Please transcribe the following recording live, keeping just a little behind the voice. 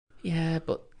Yeah,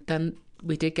 but then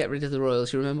we did get rid of the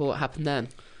royals. You remember what happened then?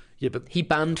 Yeah, but He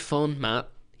banned fun, Matt.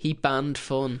 He banned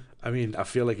fun. I mean, I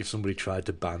feel like if somebody tried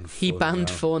to ban fun... He banned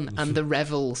fun and the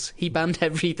revels. He banned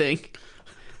everything.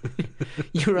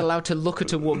 You were allowed to look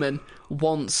at a woman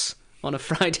once on a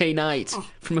Friday night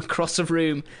from across a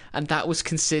room, and that was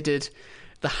considered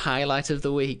the highlight of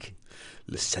the week.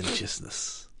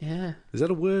 Licentiousness. Yeah. Is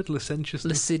that a word,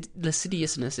 licentiousness?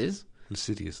 Lasciviousness is.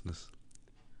 Lasciviousness.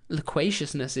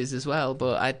 Loquaciousness is as well,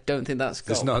 but I don't think that's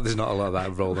got... There's not a lot of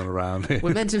that rolling around here.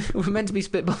 We're meant to be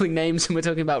spitballing names and we're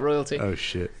talking about royalty. Oh,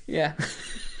 shit. Yeah.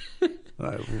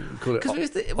 Right, we'll call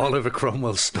it Oliver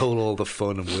Cromwell stole all the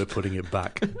fun and we're putting it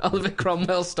back. Oliver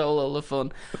Cromwell stole all the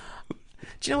fun.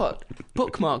 Do you know what?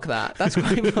 Bookmark that. That's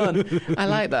quite fun. I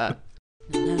like that.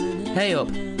 Hey up,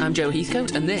 I'm Joe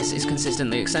Heathcote and this is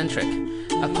Consistently Eccentric,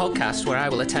 a podcast where I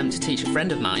will attempt to teach a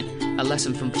friend of mine a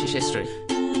lesson from British history,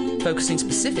 focusing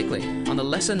specifically on the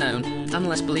lesser known and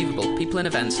less believable people and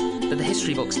events that the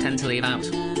history books tend to leave out.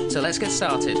 So let's get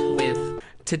started with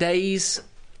today's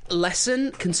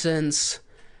lesson. Concerns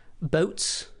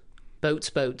boats.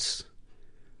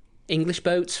 English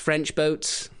boats, French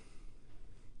boats,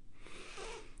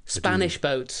 Spanish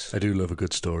boats. I do love a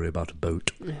good story about a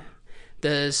boat.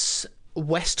 There's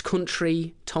West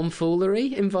Country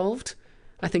tomfoolery involved,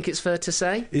 I think it's fair to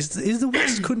say. Is the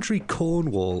West Country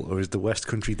Cornwall, or is the West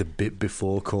Country the bit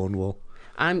before Cornwall?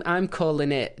 I'm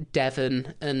calling it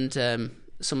Devon and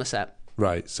Somerset.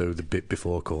 Right, so the bit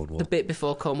before Cornwall. The bit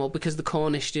before Cornwall, because the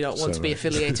Cornish do not want to be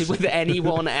affiliated with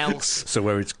anyone else. So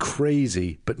where it's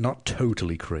crazy, but not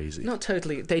totally crazy. Not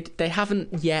totally. They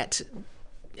haven't yet,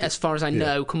 as far as I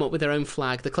know, come up with their own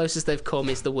flag. The closest they've come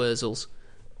is the Wurzels.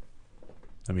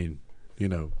 I mean, you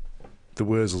know, the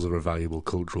Wurzels are a valuable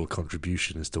cultural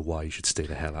contribution as to why you should stay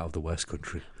the hell out of the West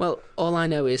Country. Well, all I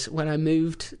know is when I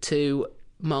moved to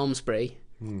Malmesbury,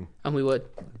 and we were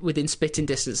within spitting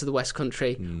distance of the West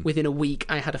Country, within a week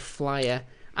I had a flyer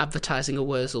advertising a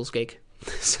Wurzels gig.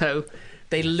 So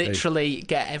they literally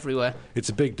get everywhere. It's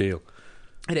a big deal.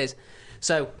 It is.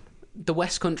 So the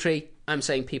West Country, I'm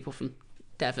saying people from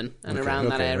Devon and around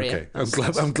that area.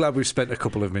 Okay. I'm glad we've spent a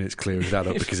couple of minutes clearing that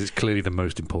up because it's clearly the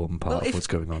most important part of what's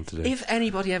going on today. If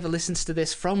anybody ever listens to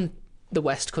this from the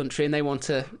West Country and they want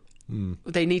to,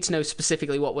 they need to know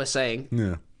specifically what we're saying.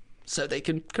 Yeah. So they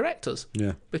can correct us.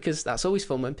 Yeah. Because that's always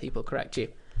fun when people correct you.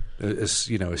 As,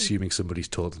 you know, assuming somebody's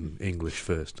taught them English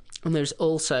first. And there's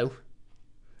also...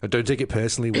 I don't take it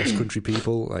personally, West Country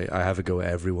people. I have a go at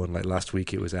everyone. Like last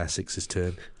week, it was Essex's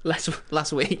turn.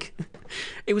 Last week,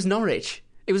 it was Norwich.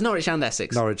 It was Norwich and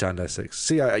Essex. Norwich and Essex.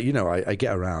 See, I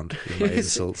get around with my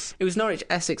insults. It was Norwich,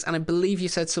 Essex, and I believe you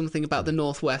said something about the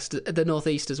northwest, the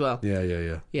northeast as well.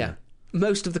 Yeah.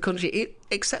 Most of the country,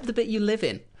 except the bit you live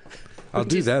in. I'll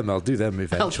do them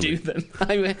eventually. I'll do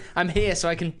them. I'm here so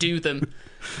I can do them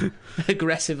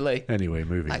aggressively. Anyway,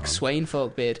 moving on. Like Swain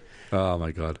Folkbeard. Oh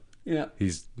my God. Yeah.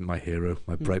 He's my hero,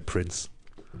 my bright prince.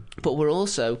 But we're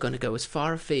also going to go as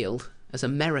far afield as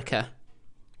America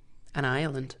and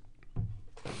Ireland.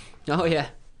 Oh yeah.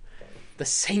 The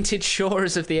sainted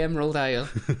shores of the Emerald Isle.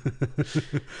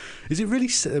 Is it really?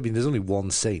 I mean, there's only one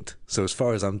saint, so as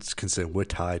far as I'm concerned, we're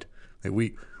tied.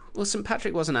 Like Well, St.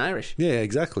 Patrick wasn't Irish. Yeah,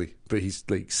 exactly. But he's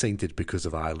like sainted because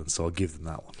of Ireland, so I'll give them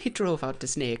that one. He drove out the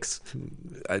snakes.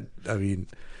 I mean,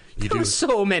 there were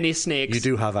so many snakes. You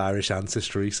do have Irish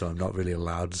ancestry, so I'm not really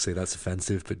allowed to say that's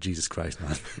offensive. But Jesus Christ,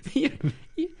 man,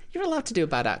 you're allowed to do a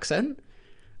bad accent.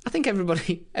 I think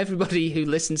everybody who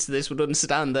listens to this would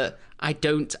understand that I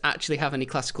don't actually have any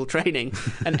classical training,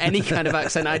 and any kind of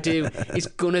accent I do is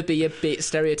gonna be a bit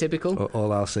stereotypical.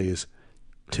 All I'll say is,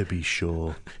 to be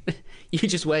sure. You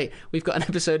just wait. We've got an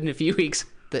episode in a few weeks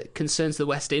that concerns the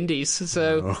West Indies,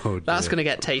 so that's going to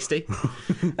get tasty.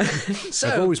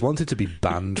 I've always wanted to be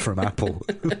banned from Apple.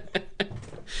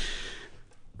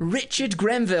 Richard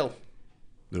Grenville.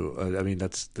 I mean,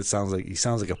 that sounds like he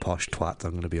sounds like a posh twat.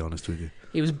 I'm going to be honest with you.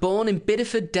 He was born in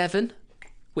Bideford, Devon,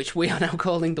 which we are now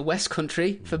calling the West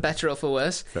Country, for better or for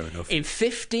worse. Fair enough. In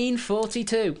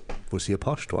 1542. Was he a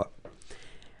posh twat?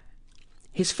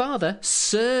 His father,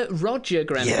 Sir Roger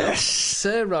Grenville. Yes!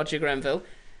 Sir Roger Grenville,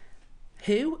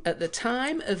 who, at the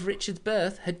time of Richard's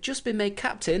birth, had just been made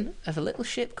captain of a little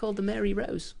ship called the Mary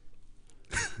Rose.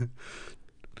 That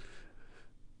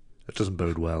doesn't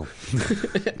bode well.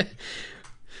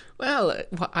 Well,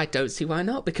 I don't see why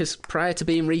not, because prior to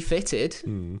being refitted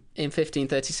in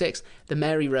 1536, the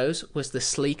Mary Rose was the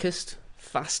sleekest,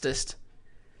 fastest,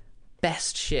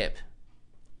 best ship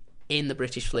in the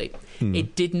British fleet.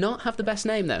 It did not have the best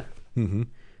name, though.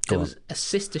 There was a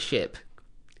sister ship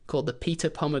called the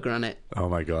Peter Pomegranate. Oh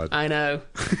my God. I know.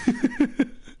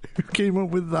 Who came up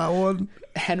with that one?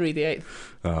 Henry VIII.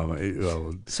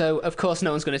 Well, So, of course,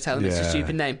 no one's going to tell him it's a Yeah.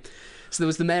 stupid name. So there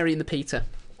was the Mary and the Peter.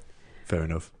 fair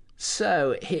enough.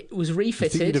 So it was I think you'd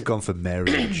refitted, have gone for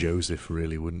Mary and Joseph,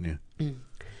 really, wouldn't you?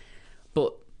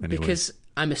 but Anyway. because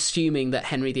I'm assuming that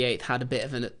Henry VIII had a bit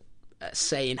of a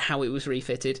say in how it was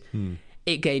refitted,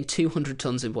 it gained 200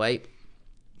 tons in weight.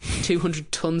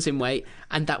 200 tons in weight,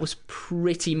 and that was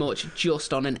pretty much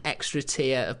just on an extra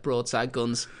tier of broadside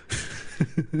guns.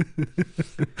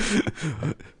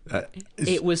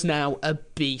 It was now a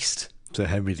beast. So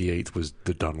Henry VIII was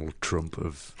the Donald Trump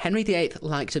of... Henry VIII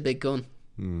liked a big gun.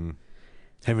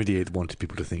 Henry VIII wanted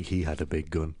people to think he had a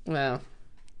big gun. Well,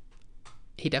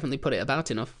 he definitely put it about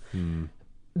enough.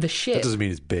 The ship... That doesn't mean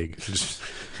it's big.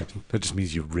 That just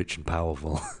means you're rich and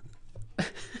powerful.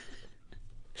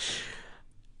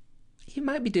 You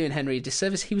might be doing Henry a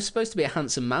disservice. He was supposed to be a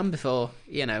handsome man before,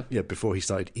 you know. Yeah, before he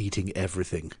started eating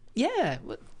everything. Yeah,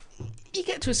 well, you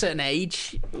get to a certain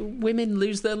age, women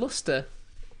lose their lustre.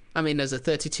 I mean, as a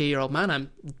 32-year-old man, I'm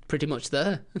pretty much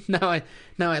there. Now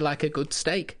I like a good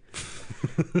steak.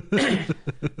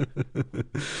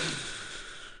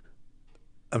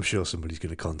 I'm sure somebody's going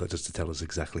to contact us to tell us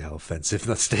exactly how offensive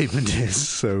that statement is.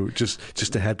 So just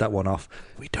to head that one off,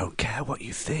 we don't care what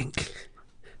you think.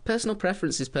 Personal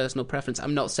preference is personal preference.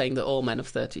 I'm not saying that all men of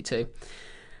 32.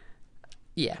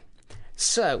 Yeah.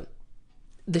 So,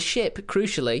 the ship,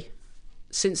 crucially,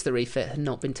 since the refit, had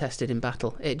not been tested in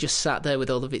battle. It just sat there with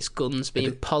all of its guns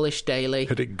being polished daily.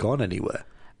 Had it gone anywhere?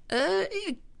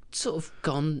 It sort of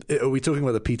gone... Are we talking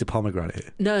about the Peter Pomegranate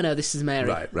here? No, this is Mary.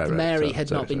 Right. The Mary Sorry,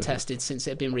 had not been tested since it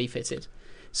had been refitted.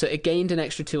 So it gained an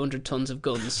extra 200 tons of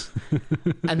guns.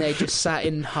 And they just sat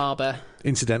in harbour.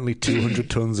 Incidentally, 200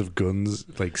 tons of guns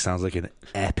sounds like an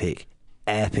epic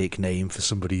name for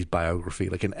somebody's biography,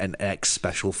 like an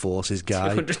ex-special forces guy.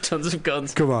 200 tons of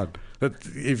guns. Come on.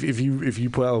 If you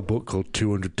put out a book called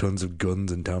 200 Tons of Guns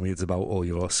and tell me it's about all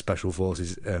your special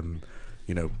forces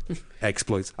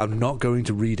exploits, I'm not going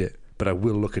to read it, but I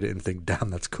will look at it and think, damn,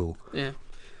 that's cool. Yeah.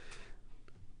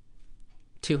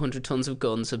 200 tons of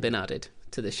guns have been added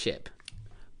to this ship,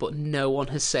 but no one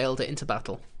has sailed it into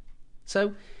battle.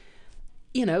 So,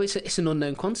 it's an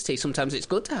unknown quantity. Sometimes it's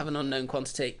good to have an unknown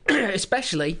quantity,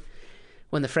 especially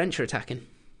when the French are attacking.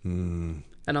 And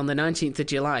on the 19th of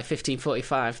July,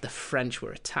 1545, the French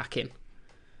were attacking.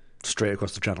 Straight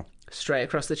across the channel. Straight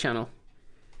across the channel.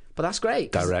 But that's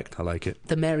great. Direct, I like it.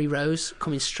 The Mary Rose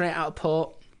coming straight out of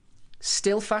port,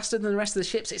 still faster than the rest of the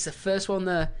ships. It's the first one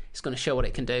there. It's going to show what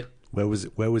it can do. Where was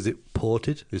it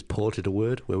ported? Is ported a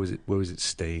word? Where was it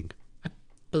staying?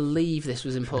 Believe this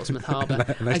was in Portsmouth Harbour.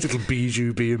 A nice little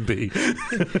bijou B&B.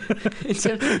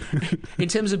 In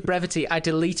terms of brevity, I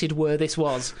deleted where this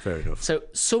was. Fair enough. So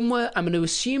somewhere, I'm going to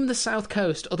assume the south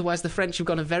coast, otherwise the French have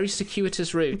gone a very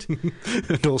circuitous route.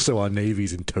 And also our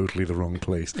navy's in totally the wrong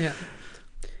place. Yeah.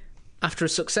 After a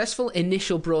successful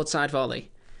initial broadside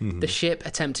volley, the ship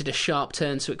attempted a sharp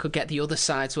turn so it could get the other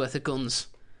side's worth of guns.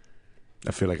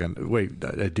 I feel like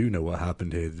I do know what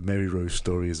happened here. The Mary Rose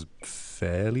story is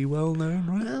fairly well known,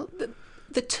 right? Well,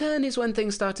 the turn is when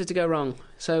things started to go wrong.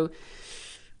 So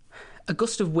a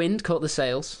gust of wind caught the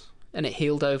sails and it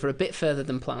heeled over a bit further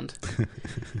than planned.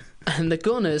 And the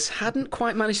gunners hadn't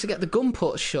quite managed to get the gun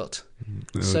ports shut.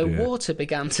 So dear. water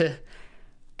began to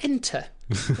enter,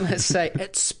 let's say,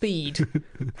 at speed.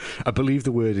 I believe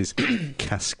the word is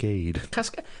cascade.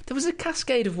 There was a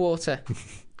cascade of water.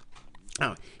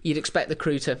 Oh, you'd expect the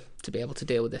crew to be able to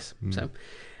deal with this. So,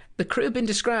 the crew had been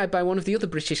described by one of the other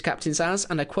British captains as,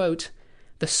 and I quote,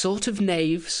 the sort of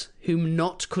knaves whom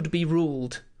not could be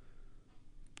ruled.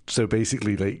 So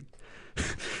basically,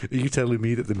 are you telling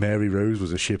me that the Mary Rose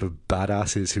was a ship of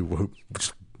badasses who won't...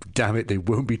 Damn it, they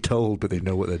won't be told, but they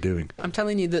know what they're doing. I'm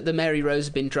telling you that the Mary Rose has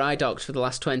been dry docked for the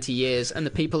last 20 years, and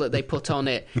the people that they put on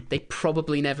it, they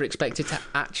probably never expected to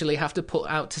actually have to put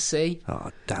out to sea. Oh,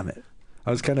 damn it. I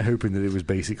was kind of hoping that it was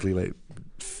basically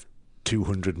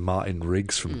 200 Martin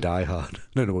Riggs from Die Hard.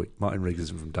 No, wait, Martin Riggs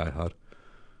isn't from Die Hard.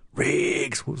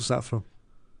 Riggs! What was that from?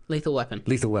 Lethal Weapon.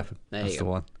 Lethal Weapon. There That's you the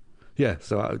go. one. Yeah,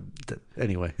 so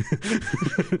anyway.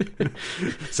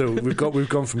 So we've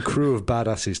gone from crew of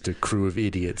badasses to crew of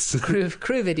idiots. Crew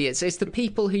of idiots. It's the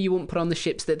people who you wouldn't put on the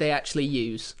ships that they actually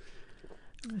use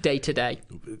day to day.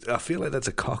 I feel like that's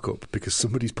a cock-up because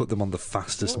somebody's put them on the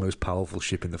fastest, most powerful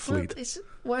ship in the fleet.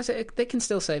 Why is it? They can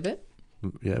still save it.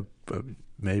 Yeah,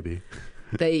 maybe.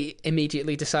 They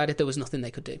immediately decided there was nothing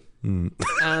they could do.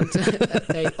 And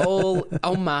they all,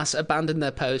 en masse, abandoned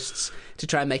their posts to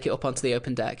try and make it up onto the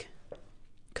open deck.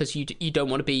 Because you don't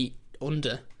want to be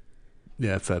under.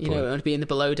 Yeah, fair You point. know, it would be in the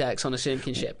below decks on a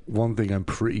sinking ship. One thing I'm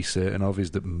pretty certain of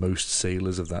is that most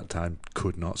sailors of that time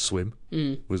could not swim.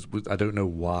 Was I don't know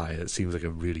why. It seems like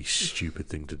a really stupid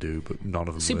thing to do, but none of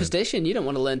them learned. Superstition. You don't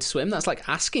want to learn to swim. That's like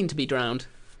asking to be drowned.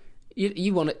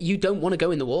 You don't want to go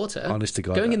in the water. Honest to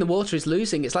God. Going in the water is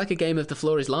losing. It's like a game of the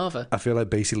floor is lava. I feel like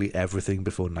basically everything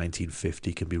before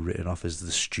 1950 can be written off as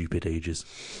the stupid ages.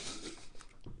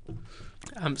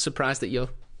 I'm surprised that you're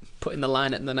putting the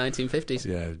line at the 1950s.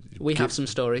 Yeah. We have some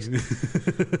stories.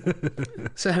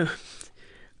 So,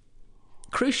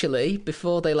 crucially,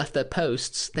 before they left their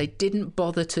posts, they didn't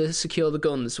bother to secure the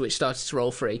guns, which started to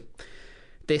roll free.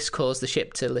 This caused the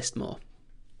ship to list more,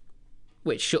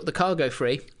 which shut the cargo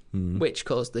free, which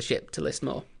caused the ship to list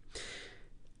more.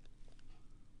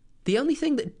 The only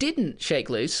thing that didn't shake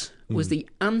loose was the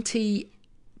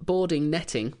anti-boarding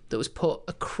netting that was put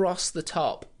across the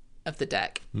top of the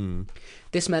deck.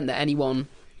 This meant that anyone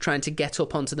trying to get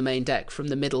up onto the main deck from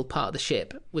the middle part of the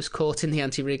ship was caught in the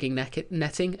anti-rigging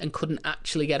netting and couldn't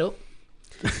actually get up.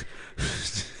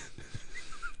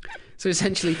 So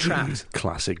essentially trapped.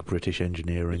 Classic British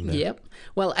engineering there. Yep.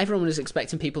 Well, everyone was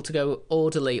expecting people to go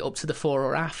orderly up to the fore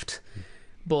or aft,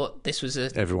 but this was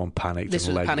Everyone panicked. this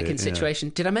and was a legged panicking it, situation.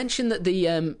 Did I mention that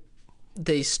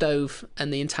the stove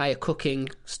and the entire cooking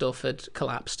stuff had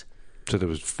collapsed? So there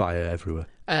was fire everywhere.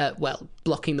 Well,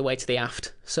 blocking the way to the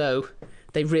aft. So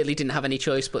they really didn't have any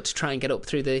choice but to try and get up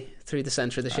through the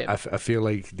centre of the ship. I feel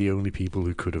like the only people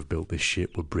who could have built this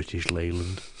ship were British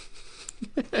Leyland.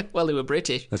 Well, they were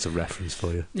British. That's a reference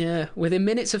for you. Yeah. Within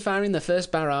minutes of firing their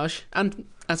first barrage, and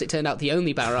as it turned out, the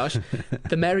only barrage,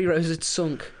 the Mary Rose had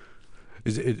sunk.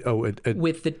 Is it? Oh,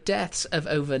 with the deaths of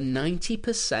over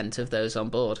 90% of those on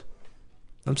board.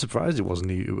 I'm surprised it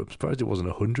wasn't. I'm surprised it wasn't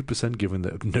 100%, given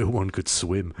that no one could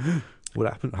swim. What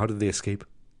happened? How did they escape?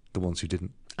 The ones who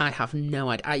didn't. I have no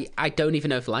idea. I don't even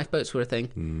know if lifeboats were a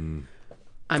thing.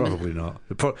 Probably not.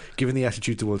 Given the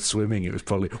attitude towards swimming, it was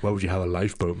probably, why would you have a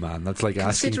lifeboat, man? That's like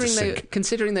asking to sink.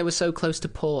 Considering they were so close to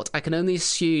port, I can only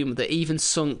assume that even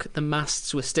sunk, the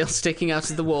masts were still sticking out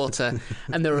of the water,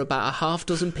 and there were about a half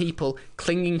dozen people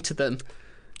clinging to them.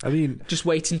 I mean, just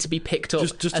waiting to be picked up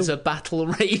as a battle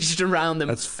raged around them.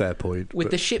 That's a fair point.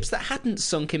 With the ships that hadn't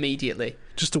sunk immediately.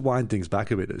 Just to wind things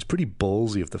back a bit, it's pretty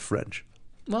ballsy of the French.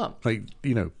 What? Like,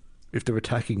 you know, if they're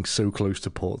attacking so close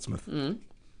to Portsmouth,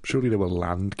 surely there were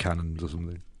land cannons or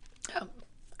something.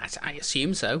 I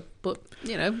assume so, but,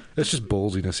 you know... It's just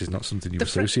ballsiness is not something you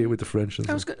associate with the French.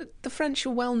 The French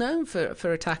are well known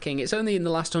for attacking. It's only in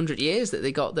the last 100 years that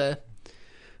they got their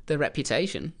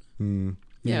reputation.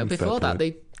 Yeah, before that,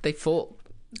 they fought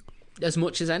as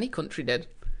much as any country did.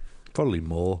 Probably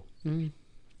more.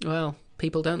 Well,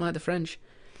 people don't like the French.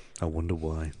 I wonder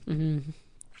why.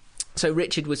 So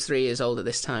Richard was 3 years old at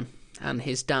this time, and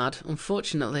his dad,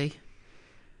 unfortunately,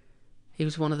 he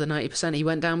was one of the 90%. He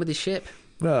went down with his ship.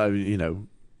 Well, you know,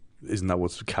 isn't that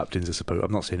what captains are supposed...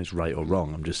 I'm not saying it's right or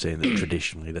wrong. I'm just saying that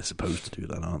traditionally they're supposed to do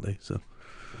that, aren't they?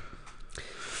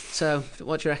 So,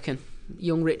 what do you reckon?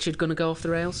 Young Richard going to go off the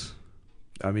rails?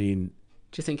 I mean...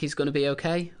 Do you think he's going to be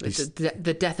okay?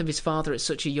 The death of his father at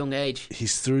such a young age.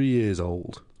 He's 3 years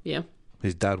old. Yeah.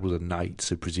 His dad was a knight,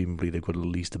 so presumably they've got at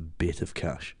least a bit of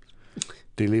cash.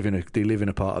 They live in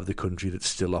a part of the country that's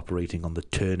still operating on the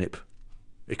turnip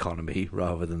economy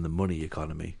rather than the money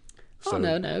economy. So,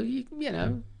 no. You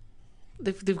know,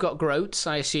 they've got groats,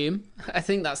 I assume. I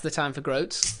think that's the time for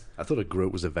groats. I thought a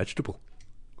groat was a vegetable.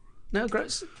 No,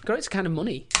 groats are kind of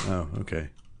money. Oh, okay.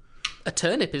 A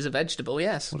turnip is a vegetable,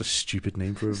 yes. What a stupid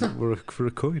name for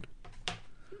a coin.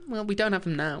 Well, we don't have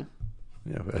them now.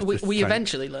 Yeah, we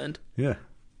eventually learned. Yeah,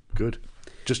 good.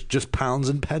 Just pounds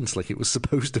and pence, like it was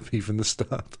supposed to be from the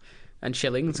start. And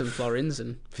shillings and florins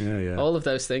and yeah. all of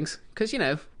those things. Because, you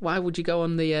know, why would you go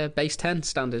on the base 10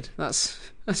 standard? That's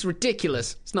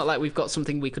ridiculous. It's not like we've got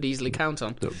something we could easily count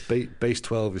on. Base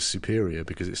 12 is superior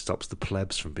because it stops the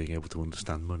plebs from being able to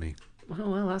understand money.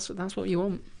 Well, that's what you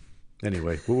want.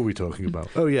 Anyway, what were we talking about?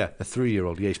 Oh, yeah, a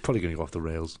 3-year-old. Yeah, he's probably going to go off the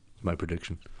rails, is my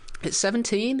prediction. At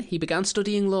 17, he began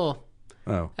studying law.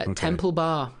 Oh, at Temple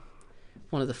Bar,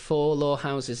 one of the 4 law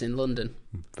houses in London.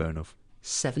 Fair enough.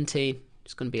 17.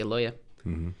 He's going to be a lawyer.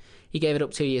 Mm-hmm. He gave it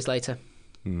up 2 years later.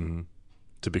 Mm-hmm.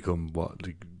 To become, what,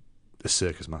 a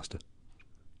circus master?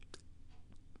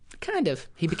 Kind of.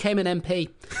 He became an MP.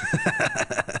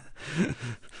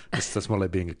 That's more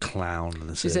like being a clown than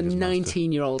a circus master. He's a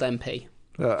 19-year-old MP.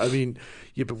 I mean,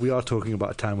 yeah, but we are talking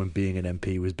about a time when being an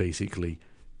MP was basically,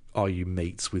 are you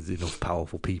mates with enough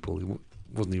powerful people? It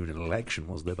wasn't even an election,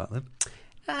 was there, back then?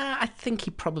 I think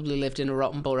he probably lived in a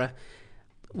rotten borough.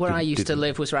 Where I used to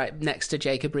live was right next to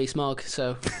Jacob Rees-Mogg,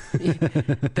 so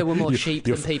there were more sheep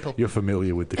than people. You're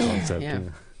familiar with the concept. Yeah.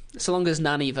 So long as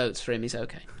Nanny votes for him, he's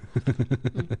okay.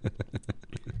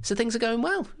 So things are going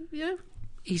well.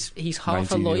 He's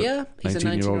half a lawyer. He's a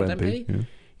 19-year-old MP. Yeah.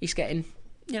 He's getting,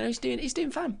 he's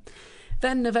doing fine.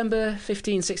 Then November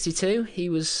 1562, he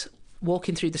was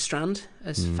walking through the Strand,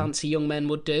 as fancy young men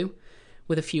would do,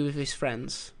 with a few of his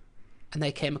friends, and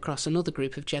they came across another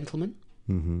group of gentlemen,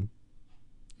 and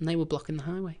they were blocking the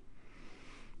highway.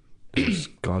 Those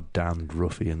goddamned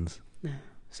ruffians. Yeah.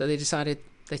 So they decided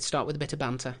they'd start with a bit of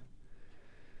banter,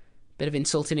 bit of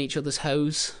insulting each other's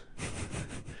hose.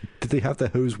 Did they have their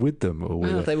hose with them, or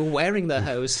Well, they were wearing their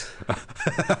hose.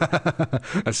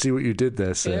 I see what you did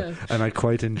there, sir, and I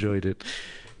quite enjoyed it.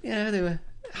 Yeah, they were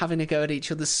having a go at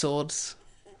each other's swords,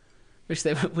 which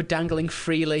they were dangling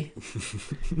freely.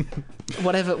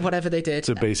 whatever they did.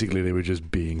 So basically, they were just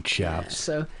being chavs.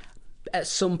 So at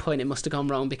some point, it must have gone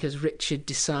wrong because Richard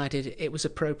decided it was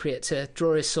appropriate to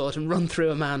draw his sword and run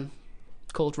through a man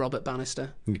called Robert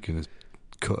Bannister. You can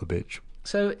cut a bitch.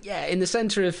 So, in the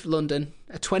centre of London,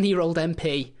 a 20-year-old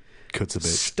MP Cuts a bitch.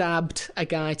 Stabbed a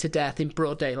guy to death in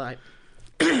broad daylight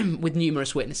with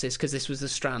numerous witnesses, because this was the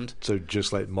Strand. So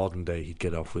just like modern day, he'd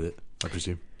get off with it, I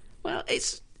presume. Well,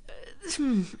 it's...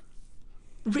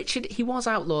 Richard, he was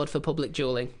outlawed for public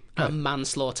duelling and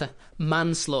manslaughter.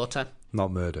 Manslaughter.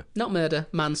 Not murder. Not murder,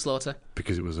 manslaughter.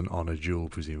 Because it was an honour duel,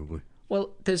 presumably. Well,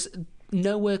 there's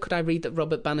nowhere could I read that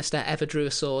Robert Bannister ever drew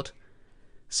a sword.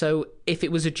 So if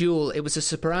it was a duel, it was a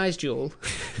surprise duel.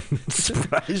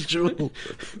 Surprise duel?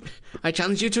 I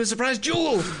challenge you to a surprise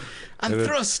duel and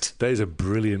thrust. That is a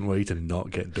brilliant way to not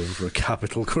get done for a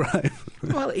capital crime.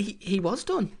 Well, he was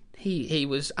done. He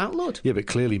was outlawed. Yeah, but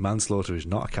clearly manslaughter is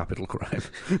not a capital crime.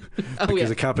 Because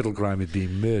a capital crime is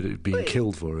being murdered, being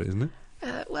killed for it, isn't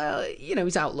it? Well,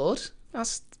 he's outlawed.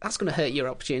 That's going to hurt your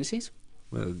opportunities.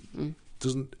 Well,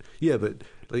 doesn't... Yeah, but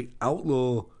like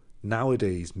outlaw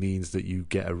nowadays means that you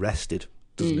get arrested,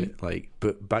 doesn't it?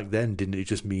 But back then, didn't it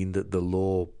just mean that the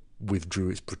law withdrew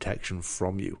its protection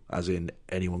from you, as in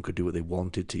anyone could do what they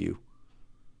wanted to you?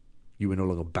 You were no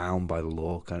longer bound by the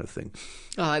law, kind of thing.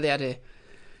 I like the idea.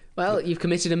 Well, you've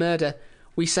committed a murder.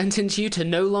 We sentence you to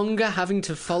no longer having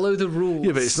to follow the rules.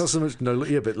 Yeah, but it's not so much... No,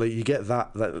 yeah, but like you get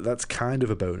that's kind of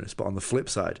a bonus. But on the flip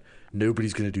side,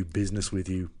 nobody's going to do business with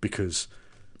you because...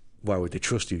 Why would they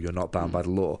trust you? You're not bound by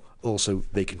the law. Also,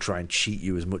 they can try and cheat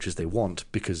you as much as they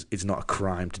want because it's not a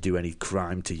crime to do any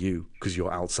crime to you because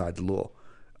you're outside the law.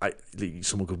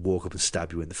 Someone could walk up and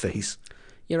stab you in the face.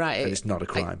 You're right. And it's not a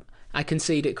crime. I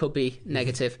concede it could be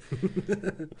negative.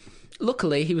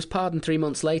 Luckily, he was pardoned 3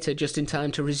 months later, just in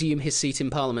time to resume his seat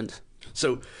in Parliament.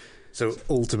 So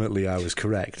ultimately I was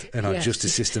correct, and our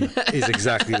justice system is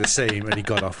exactly the same, and he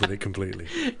got off with it completely.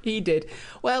 He did.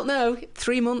 Well, no,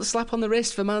 3 months slap on the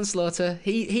wrist for manslaughter.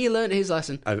 He learnt his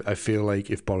lesson. I feel like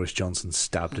if Boris Johnson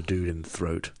stabbed a dude in the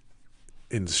throat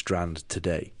in the Strand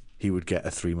today, he would get a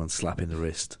 3-month slap in the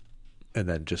wrist and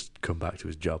then just come back to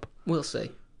his job. We'll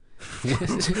see.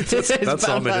 That's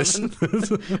ominous.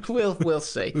 We'll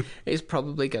see. It's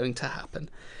probably going to happen.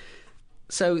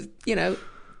 So,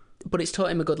 but it's taught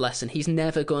him a good lesson. He's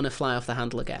never going to fly off the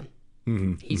handle again.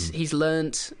 He's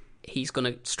learnt. He's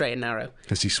going to straight and narrow.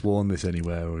 Has he sworn this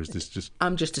anywhere, or is this just...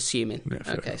 I'm just assuming.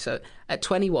 Yeah, okay, so at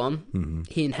 21,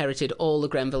 he inherited all the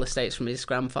Grenville estates from his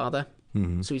grandfather,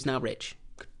 so he's now rich.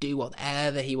 Could do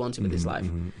whatever he wanted with his life.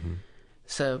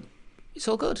 So it's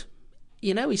all good.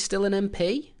 He's still an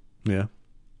MP. Yeah.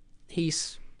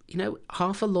 He's,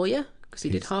 half a lawyer, because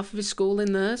he did half of his school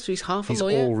in there, so he's half a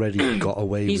lawyer. He's already got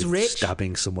away with rich.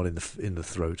 Stabbing someone in the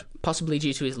throat. Possibly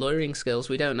due to his lawyering skills,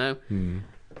 we don't know.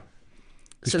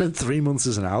 He spent 3 months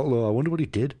as an outlaw. I wonder what he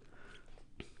did.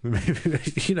 Maybe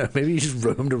he just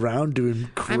roamed around doing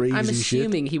crazy shit. I'm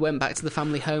assuming he went back to the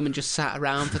family home and just sat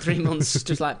around for 3 months,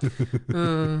 just like...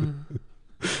 being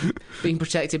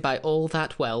protected by all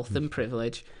that wealth and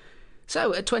privilege.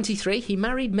 So, at 23, he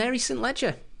married Mary St.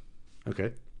 Ledger.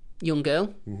 Okay. Young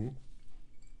girl.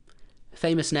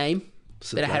 Famous name.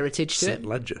 Bit of heritage to it. St.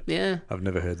 Ledger? Yeah. I've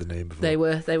never heard the name before.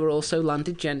 They were also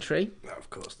landed gentry. No, of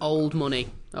course. Old money.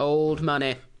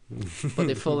 But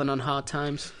they've fallen on hard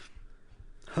times.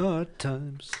 Hard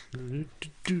times.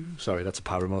 Sorry, that's a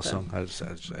Paramore song. I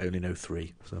only know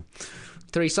 3. So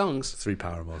 3 songs? 3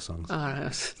 Paramore songs. I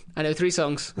know 3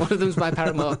 songs. One of them's by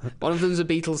Paramore. One of them's a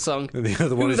Beatles song. And the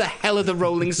other one Who the hell are the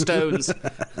Rolling Stones?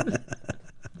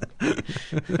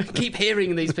 I keep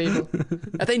hearing these people.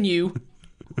 Are they new?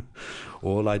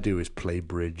 All I do is play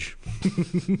bridge.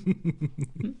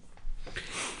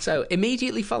 So,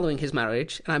 immediately following his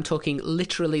marriage, and I'm talking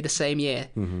literally the same year,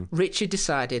 Richard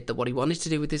decided that what he wanted to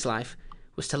do with his life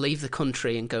was to leave the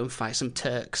country and go and fight some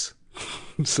Turks.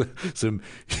 So, some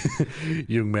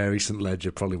young Mary St.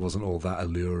 Ledger probably wasn't all that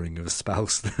alluring of a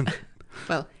spouse then.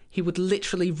 Well, he would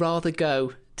literally rather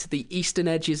go to the eastern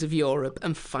edges of Europe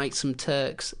and fight some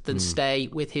Turks than stay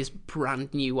with his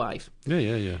brand new wife. Yeah.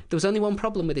 There was only one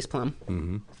problem with his plan.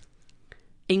 Mm-hmm.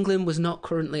 England was not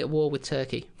currently at war with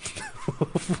Turkey.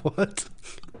 What?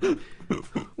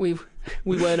 We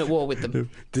weren't at war with them.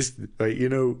 This, like, you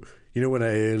know when I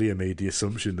earlier made the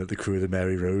assumption that the crew of the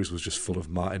Mary Rose was just full of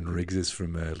Martin Riggses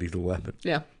from Lethal Weapon.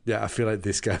 Yeah. Yeah, I feel like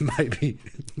this guy might be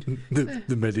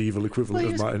the medieval equivalent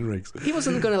of Martin Riggs. He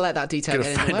wasn't going to let that detail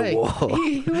Gonna get in the find way. a war.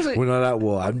 He wasn't, We're not at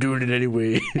war. I'm doing it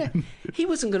anyway. he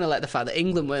wasn't going to let the fact that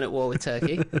England weren't at war with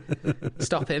Turkey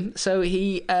stop him. So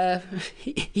he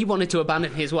wanted to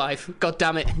abandon his wife. God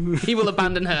damn it. He will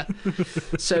abandon her.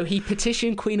 So he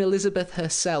petitioned Queen Elizabeth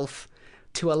herself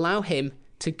to allow him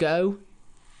to go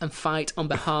and fight on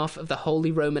behalf of the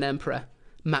Holy Roman Emperor,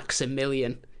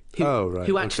 Maximilian,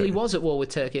 who actually was at war with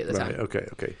Turkey at the time.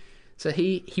 Okay. So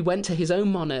he went to his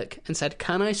own monarch and said,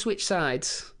 can I switch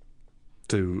sides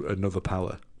To another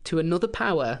power.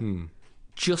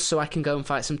 Just so I can go and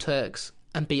fight some Turks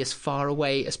and be as far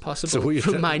away as possible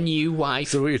from my new wife?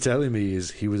 So what you're telling me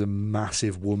is he was a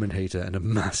massive woman hater and a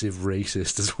massive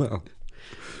racist as well.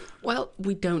 Well,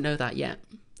 we don't know that yet.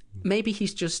 Maybe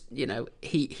he's just,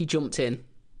 he jumped in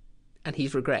and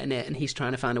he's regretting it and he's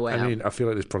trying to find a way out. I mean, I feel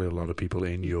like there's probably a lot of people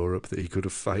in Europe that he could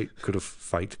have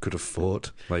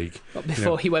fought. Like,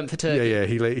 before he went for Turkey. Yeah.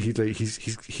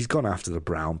 He's gone after the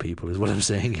brown people, is what I'm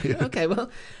saying here. Okay,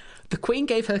 well, the Queen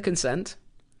gave her consent,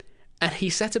 and he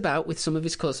set about with some of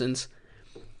his cousins,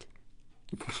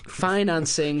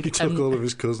 financing. He took all of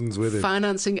his cousins with him,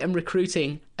 financing and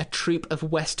recruiting a troop of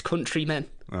West Country men.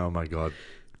 Oh my God!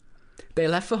 They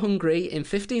left for Hungary in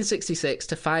 1566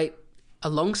 to fight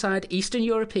alongside Eastern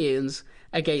Europeans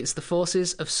against the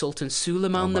forces of Sultan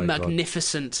Suleiman the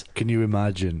Magnificent. Can you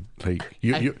imagine? Like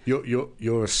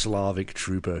you're a Slavic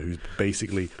trooper who's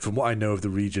basically, from what I know of the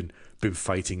region, been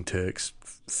fighting Turks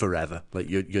forever. Like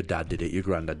your dad did it, your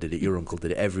granddad did it, your uncle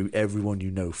did it. Everyone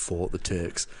you know fought the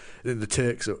Turks. Then the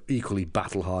Turks are equally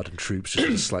battle hardened troops, just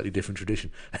a slightly different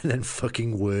tradition. And then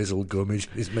fucking Wurzel Gummidge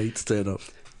and his mates turn up.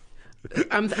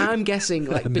 I'm guessing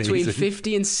like between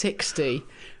 50 and 60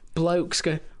 blokes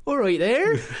go, all right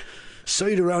there.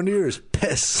 Side around here is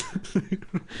piss.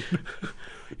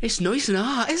 It's nice and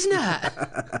hot, isn't it?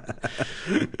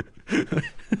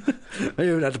 I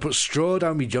haven't had to put straw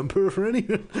down my jumper for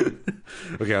anything.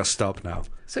 Okay, I'll stop now.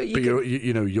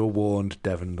 You're warned,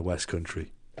 Devon, the West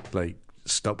Country. Like,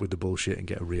 stop with the bullshit and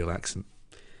get a real accent.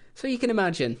 So you can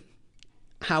imagine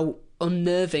how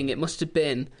unnerving it must have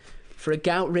been for a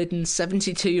gout-ridden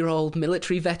 72-year-old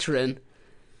military veteran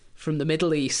from the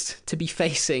Middle East to be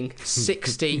facing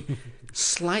 60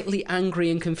 slightly angry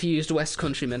and confused West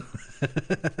Countrymen.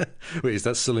 Wait, is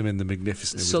that Suleiman the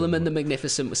Magnificent? Suleiman the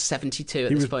Magnificent was 72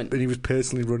 at this point. And he was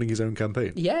personally running his own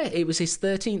campaign? Yeah, it was his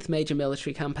 13th major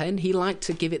military campaign. He liked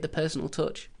to give it the personal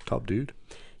touch. Top dude.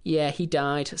 Yeah, he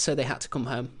died, so they had to come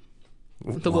home.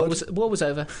 What? The war was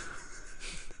over.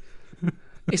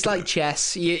 It's like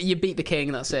chess. You beat the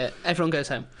king, that's it. Everyone goes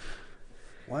home.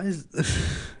 Why is...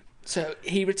 So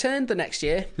he returned the next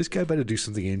year. This guy better do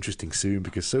something interesting soon,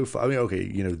 because so far, I mean, okay,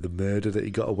 the murder that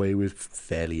he got away with,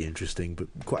 fairly interesting, but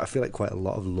I feel like quite a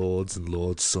lot of lords and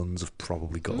lords' sons have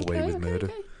probably got away with murder.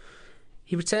 Okay.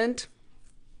 He returned,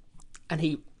 and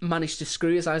he managed to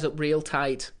screw his eyes up real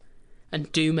tight and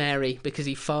do Mary because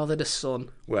he fathered a son.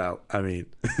 Well, I mean,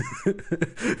 he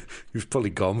was probably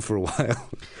gone for a while.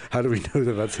 How do we know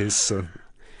that that's his son?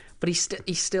 But he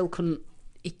still couldn't.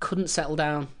 He couldn't settle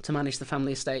down to manage the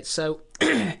family estate, so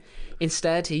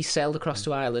instead he sailed across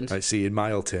to Ireland. I see, in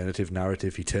my alternative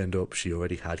narrative, he turned up, she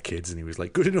already had kids, and he was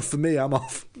like, good enough for me, I'm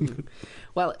off.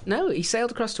 Well, no, he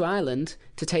sailed across to Ireland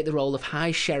to take the role of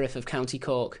High Sheriff of County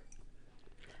Cork.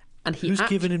 And who's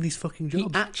giving him these fucking jobs?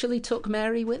 He actually took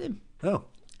Mary with him. Oh.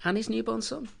 And his newborn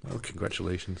son. Oh,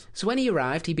 congratulations. So when he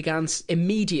arrived, he began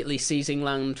immediately seizing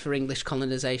land for English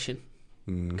colonisation.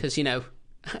 Because,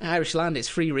 Irish land is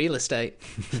free real estate.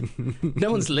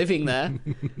 No one's living there.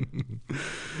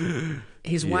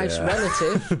 His wife's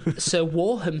relative, Sir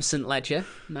Warham St. Ledger,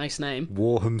 nice name.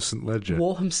 Warham St. Ledger.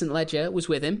 Warham St. Ledger was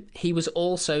with him. He was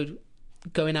also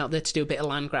going out there to do a bit of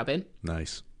land grabbing.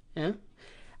 Nice. Yeah.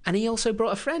 And he also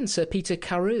brought a friend, Sir Peter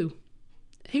Carew,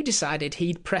 who decided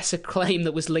he'd press a claim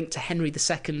that was linked to Henry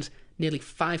II nearly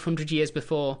 500 years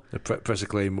before. Press a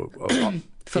claim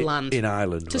for land in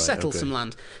Ireland to settle some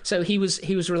land. So he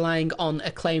was relying on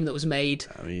a claim that was made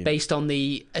based on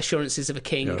the assurances of a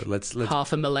king let's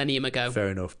half a millennium ago. Fair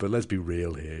enough, but let's be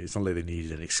real here. It's not like they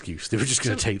needed an excuse. They were just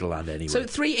going to take the land anyway. So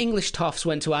 3 English toffs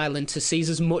went to Ireland to seize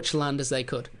as much land as they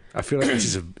could. I feel like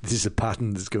this is a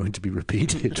pattern that's going to be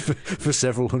repeated for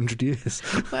several hundred years.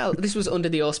 Well, this was under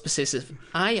the auspices of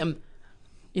I am,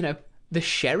 the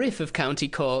sheriff of County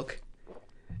Cork.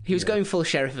 He was going full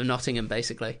sheriff of Nottingham,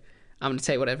 basically. I'm going to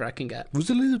take whatever I can get. Was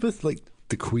Elizabeth like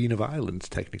the Queen of Ireland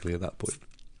technically at that point,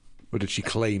 or did she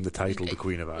claim the title the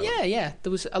Queen of Ireland? Yeah.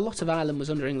 There was a lot of Ireland was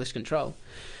under English control,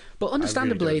 but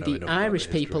understandably, the Irish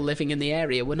people living in the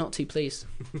area were not too pleased,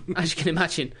 as you can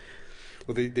imagine.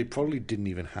 Well, they probably didn't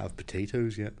even have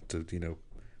potatoes yet to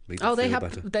make them they feel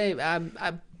have.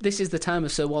 better. This is the time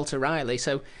of Sir Walter Raleigh,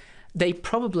 so they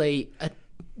probably are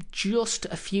just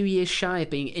a few years shy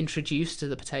of being introduced to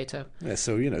the potato. Yeah,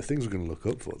 so things were going to look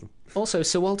up for them. Also,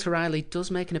 Sir Walter Riley does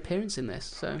make an appearance in this,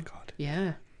 so God.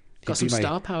 Yeah, got some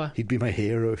star power. He'd be my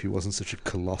hero if he wasn't such a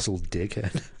colossal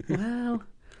dickhead. Well,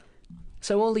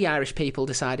 so all the Irish people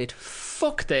decided,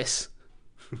 fuck this.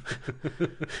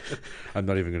 I'm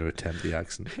not even going to attempt the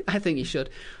accent. I think you should.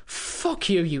 Fuck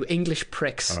you, you English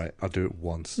pricks. All right, I'll do it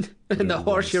once. And the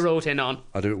horse you rode in on.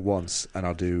 I'll do it once, and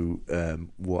I'll do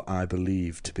what I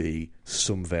believe to be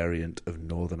some variant of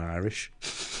Northern Irish.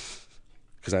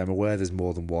 Because I'm aware there's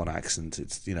more than one accent.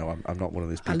 It's I'm not one of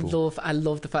those people. I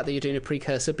love the fact that you're doing a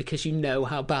precursor because you know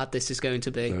how bad this is going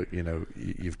to be. So,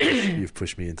 you've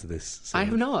pushed me into this. So. I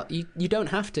have not. You don't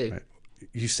have to. Right.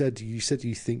 You said you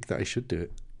think that I should do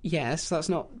it. Yes, that's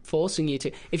not forcing you to.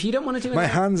 If you don't want to do it, my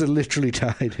hands are literally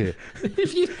tied here.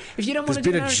 if you don't want to do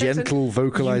it, there's been a gentle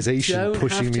vocalization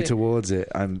pushing me towards it.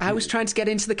 I was trying to get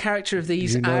into the character of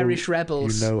these Irish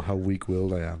rebels. You know how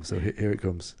weak-willed I am. So here it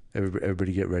comes.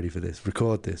 Everybody get ready for this.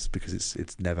 Record this because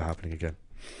it's never happening again.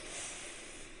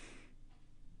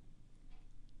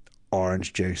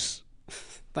 Orange juice.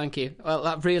 Thank you. Well,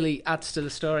 that really adds to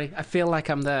the story. I feel like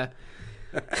I'm there.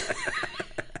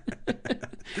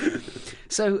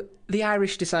 So the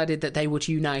Irish decided that they would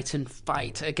unite and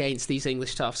fight against these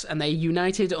English toffs, and they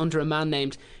united under a man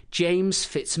named James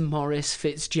Fitzmaurice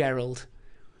Fitzgerald.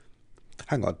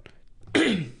 Hang on.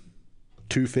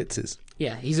 2 Fitzes.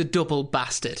 Yeah, he's a double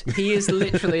bastard. He is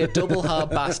literally a double hard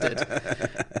bastard.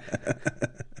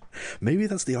 Maybe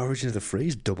that's the origin of the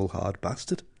phrase double hard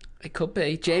bastard. It could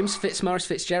be. James Fitzmaurice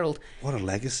Fitzgerald. What a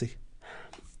legacy.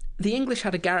 The English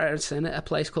had a garrison at a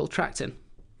place called Tracton,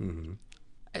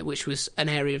 which was an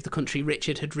area of the country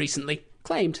Richard had recently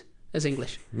claimed as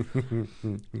English.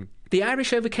 The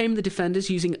Irish overcame the defenders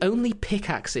using only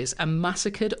pickaxes and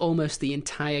massacred almost the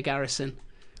entire garrison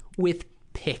with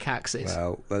pickaxes.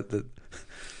 Well,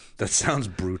 that sounds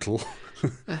brutal.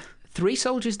 3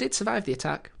 soldiers did survive the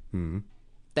attack.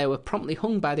 They were promptly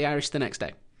hung by the Irish the next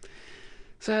day.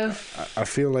 So I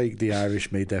feel like the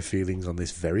Irish made their feelings on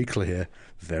this very clear,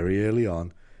 very early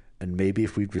on, and maybe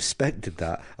if we'd respected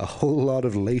that, a whole lot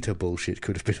of later bullshit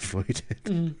could have been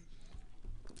avoided.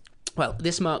 Well,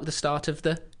 this marked the start of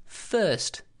the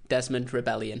first Desmond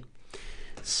Rebellion.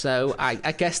 So I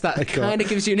guess that kind of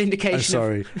gives you an indication. I'm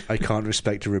sorry, I can't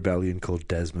respect a rebellion called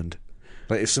Desmond.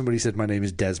 Like, if somebody said my name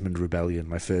is Desmond Rebellion,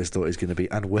 my first thought is going to be,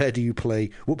 and where do you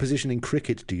play? What position in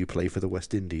cricket do you play for the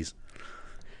West Indies?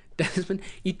 Desmond,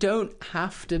 you don't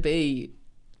have to be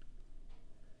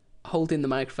holding the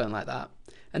microphone like that.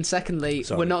 And secondly,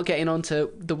 we're not getting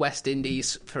onto the West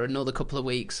Indies for another couple of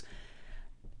weeks.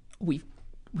 We've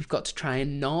got to try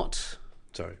and not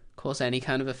cause any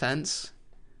kind of offence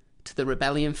to the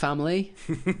Rebellion family.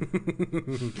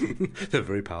 They're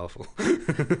very powerful.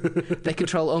 They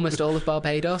control almost all of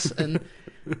Barbados, and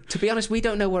to be honest, we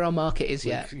don't know where our market is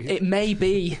yet. It may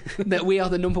be that we are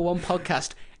the number 1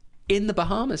 podcast in the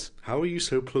Bahamas. How are you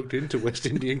so plugged into West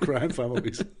Indian crime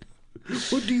families?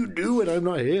 What do you do when I'm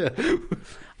not here?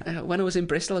 When I was in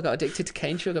Bristol, I got addicted to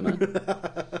cane sugar, man.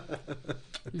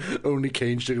 Only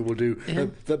cane sugar will do. Yeah.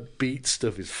 That beet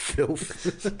stuff is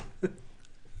filth.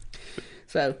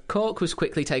 So, Cork was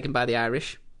quickly taken by the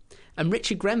Irish, and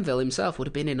Richard Grenville himself would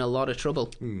have been in a lot of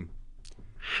trouble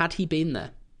had he been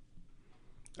there.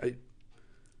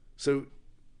 So,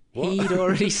 what? He'd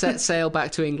already set sail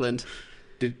back to England.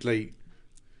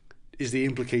 Is the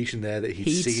implication there that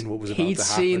he'd seen what was about to happen? He'd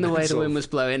seen the way the wind was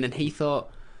blowing, and he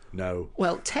thought, no.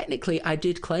 Well, technically, I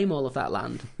did claim all of that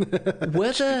land.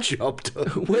 Whether Job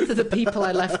done. Whether the people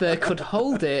I left there could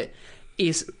hold it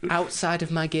is outside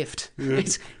of my gift.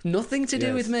 It's nothing to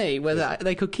do with me, whether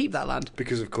they could keep that land.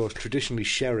 Because, of course, traditionally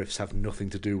sheriffs have nothing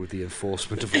to do with the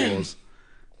enforcement of laws.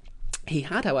 He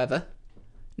had, however,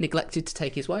 neglected to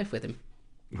take his wife with him.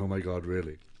 Oh my God,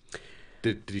 really?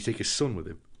 Did he take his son with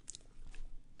him?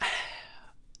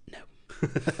 No.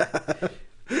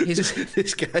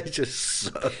 This guy just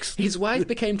sucks. His wife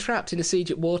became trapped in a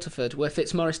siege at Waterford, where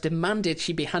Fitzmaurice demanded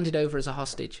she be handed over as a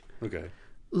hostage. Okay.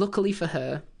 Luckily for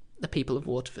her, the people of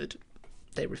Waterford,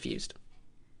 they refused.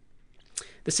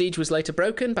 The siege was later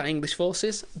broken by English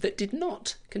forces that did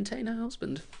not contain her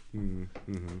husband.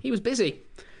 Mm-hmm. He was busy.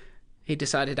 He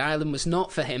decided Ireland was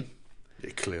not for him.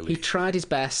 Yeah, clearly. He tried his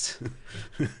best.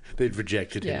 They'd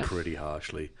rejected him pretty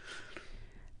harshly.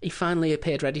 He finally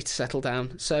appeared ready to settle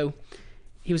down. So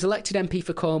he was elected MP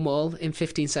for Cornwall in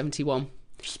 1571,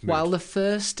 while the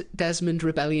first Desmond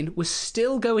Rebellion was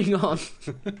still going on.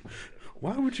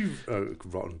 Why would you... Oh,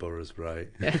 rotten boroughs, right.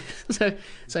 Yeah.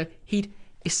 So he'd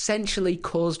essentially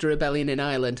caused a rebellion in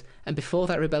Ireland, and before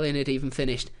that rebellion had even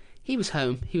finished, he was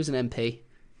home, he was an MP,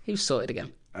 he was sorted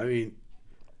again. I mean,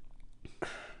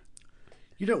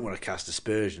 you don't want to cast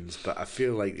aspersions, but I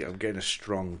feel like I'm getting a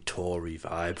strong Tory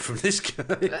vibe from this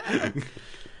guy.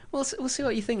 We'll see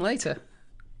what you think later.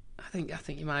 I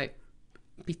think you might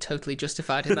be totally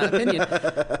justified in that opinion.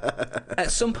 At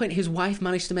some point, his wife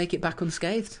managed to make it back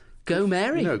unscathed. Go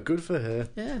Mary. No, good for her.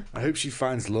 Yeah. I hope she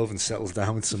finds love and settles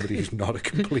down with somebody who's not a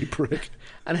complete prick.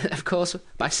 And of course,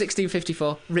 by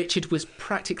 1654, Richard was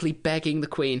practically begging the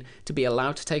Queen to be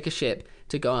allowed to take a ship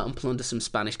to go out and plunder some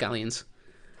Spanish galleons.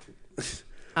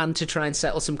 And to try and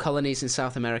settle some colonies in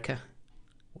South America.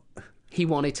 He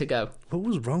wanted to go. What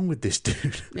was wrong with this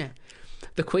dude? Yeah.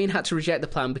 The Queen had to reject the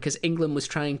plan because England was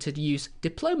trying to use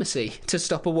diplomacy to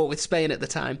stop a war with Spain at the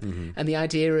time. Mm-hmm. And the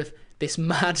idea of this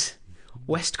mad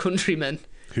West Countryman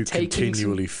who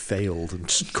continually failed and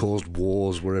caused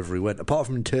wars wherever he went, apart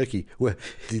from in Turkey, where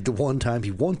the one time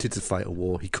he wanted to fight a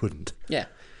war, he couldn't. Yeah.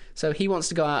 So he wants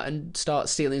to go out and start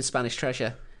stealing Spanish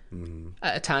treasure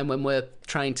at a time when we're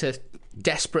trying to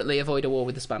desperately avoid a war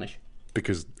with the Spanish.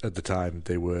 Because at the time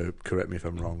they were, correct me if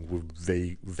I'm wrong, were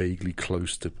vaguely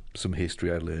close to some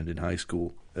history I learned in high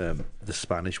school. The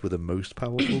Spanish were the most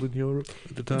powerful in Europe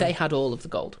at the time. They had all of the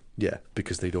gold. Yeah,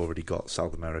 because they'd already got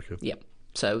South America. Yep.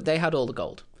 So they had all the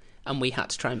gold, and we had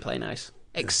to try and play nice.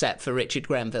 Except for Richard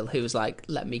Grenville, who was like,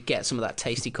 let me get some of that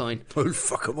tasty coin. Oh,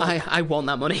 fuck him up. I want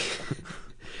that money.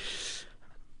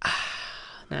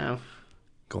 Now,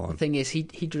 go on. The thing is,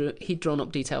 he'd drawn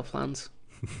up detailed plans.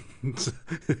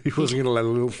 He wasn't going to let a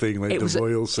little thing like the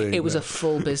royal saying. It was a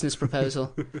full business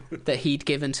proposal that he'd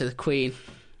given to the Queen.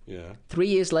 Yeah. 3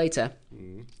 years later,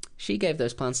 she gave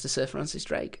those plans to Sir Francis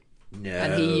Drake. No,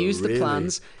 and he used the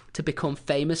plans to become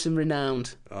famous and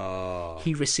renowned. Oh.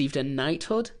 He received a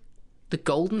knighthood, the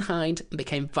Golden Hind, and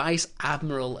became Vice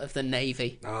Admiral of the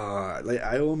Navy.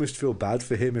 I almost feel bad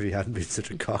for him if he hadn't been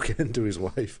such a cockend to his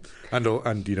wife, and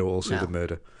also the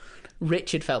murder.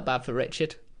 Richard felt bad for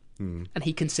Richard, and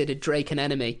he considered Drake an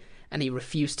enemy, and he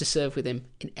refused to serve with him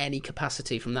in any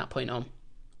capacity from that point on.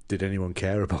 Did anyone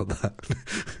care about that?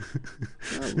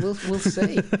 Well, we'll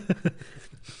see.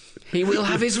 He will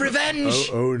have his revenge!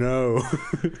 Oh no.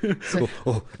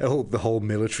 The whole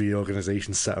military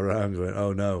organisation sat around going,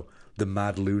 oh no, the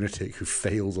mad lunatic who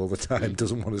fails all the time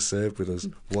doesn't want to serve with us.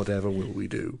 Whatever will we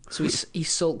do? So he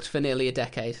sulked for nearly a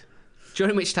decade,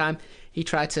 during which time he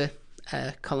tried to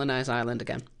colonise Ireland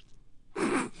again.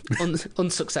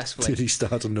 Unsuccessfully. Did he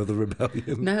start another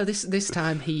rebellion? No, this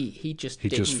time he just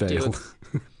failed.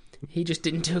 He just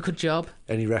didn't do a good job.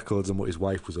 Any records on what his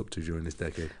wife was up to during this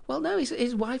decade? Well, no,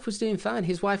 his wife was doing fine.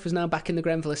 His wife was now back in the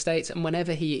Grenville estates, and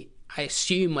whenever he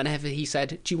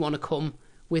said, do you want to come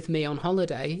with me on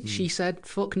holiday, she said,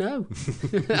 fuck no.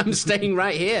 I'm staying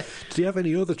right here. Did he have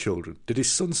any other children? Did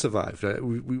his son survive?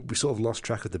 We sort of lost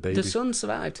track of the baby. The son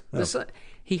survived. Oh.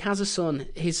 He has a son.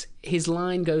 His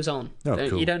line goes on. Oh,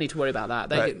 cool. You don't need to worry about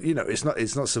that.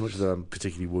 It's not so much that I'm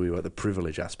particularly worried about the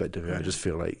privilege aspect of it. I just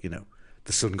feel like,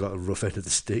 the son got a rough end of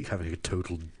the stick, having a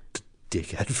total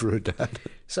dickhead for a dad.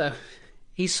 So,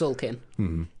 he's sulking.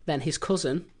 Mm-hmm. Then his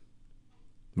cousin,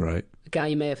 right, a guy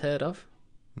you may have heard of,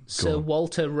 Sir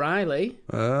Walter Raleigh,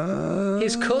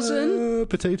 his cousin,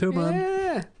 Potato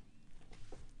Man,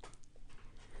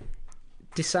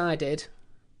 decided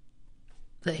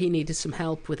that he needed some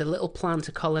help with a little plan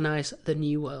to colonise the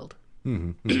New World.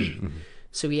 Mm-hmm.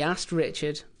 So he asked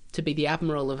Richard to be the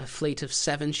admiral of a fleet of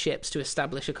 7 ships to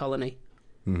establish a colony.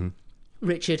 Mm-hmm.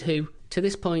 Richard, who, to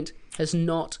this point, has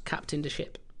not captained a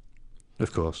ship.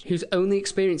 Of course. Whose only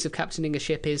experience of captaining a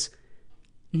ship is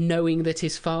knowing that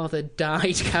his father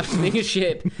died captaining a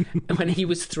ship when he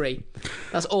was 3.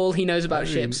 That's all he knows about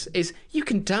ships, is you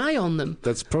can die on them.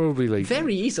 That's probably like...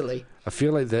 very easily. I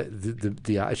feel like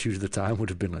the attitude of the time would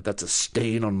have been like, that's a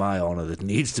stain on my honour that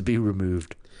needs to be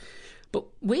removed. But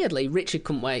weirdly, Richard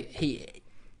couldn't wait. He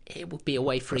would be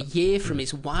away for a year from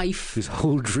his wife. His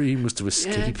whole dream was to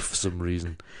escape for some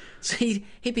reason. So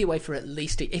he'd be away for at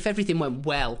least, if everything went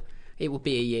well, it would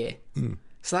be a year.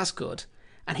 So that's good.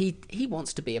 And he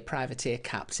wants to be a privateer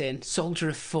captain, soldier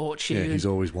of fortune. Yeah, he's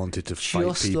always wanted to fight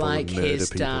just people like and murder his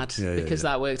people. dad, Yeah, because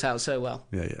that worked out so well.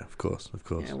 Yeah, of course.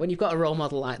 Yeah, when you've got a role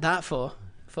model like that for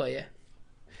you.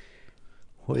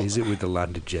 What is it with the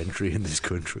landed gentry in this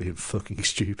country and fucking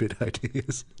stupid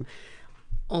ideas?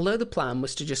 Although the plan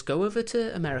was to just go over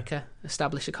to America,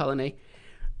 establish a colony,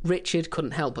 Richard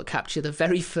couldn't help but capture the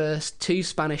very first 2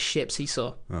 Spanish ships he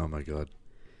saw, Oh my god.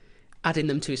 adding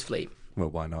them to his fleet. Well,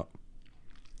 why not?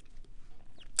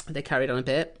 They carried on a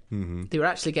bit. Mm-hmm. They were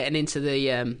actually getting into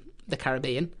the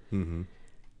Caribbean. Mm-hmm.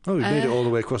 Oh, they made it all the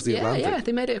way across the Atlantic. Yeah,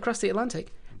 they made it across the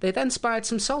Atlantic. They then spied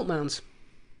some salt mounds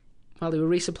while they were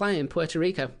resupplying Puerto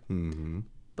Rico. Mm-hmm.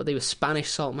 But they were Spanish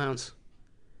salt mounds.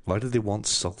 Why did they want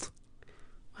salt?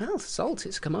 Well, salt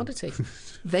is a commodity.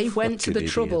 They went to the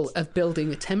trouble of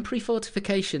building temporary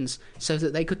fortifications so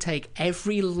that they could take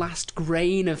every last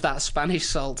grain of that Spanish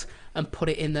salt and put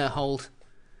it in their hold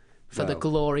for the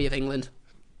glory of England.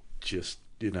 Just,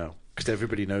 because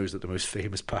everybody knows that the most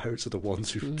famous pirates are the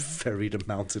ones who ferried a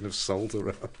mountain of salt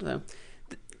around. So,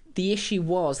 the issue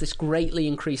was this greatly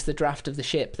increased the draft of the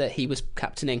ship that he was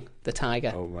captaining, the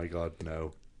Tiger. Oh my god,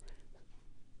 no.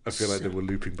 I feel like they were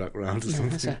looping back round or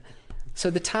something. So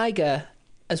the Tiger,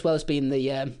 as well as being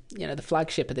the the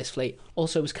flagship of this fleet,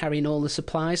 also was carrying all the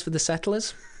supplies for the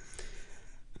settlers.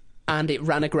 And it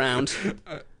ran aground.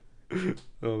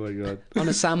 Oh my god. On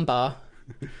a sandbar.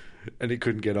 And it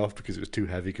couldn't get off because it was too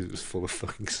heavy because it was full of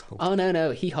fucking salt. Oh,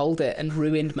 no. He hauled it and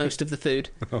ruined most of the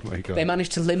food. Oh, my God. They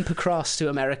managed to limp across to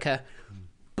America.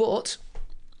 But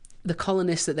the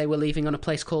colonists that they were leaving on a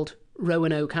place called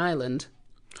Roanoke Island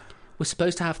were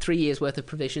supposed to have 3 years' worth of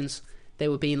provisions. They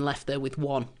were being left there with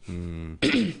 1.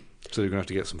 So they're going to have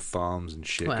to get some farms and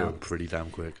shit going pretty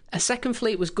damn quick. A second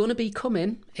fleet was going to be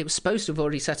coming. It was supposed to have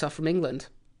already set off from England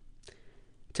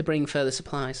to bring further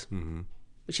supplies. Mm-hmm.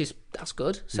 That's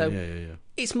good. So yeah.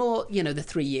 It's more, the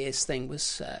 3 years thing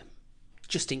was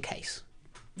just in case.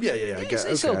 Yeah, I get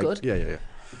it. It's all good. Yeah.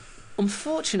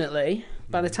 Unfortunately,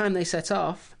 by the time they set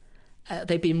off,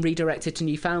 they'd been redirected to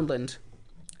Newfoundland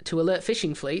to alert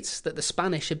fishing fleets that the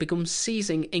Spanish had begun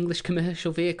seizing English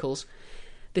commercial vehicles.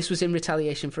 This was in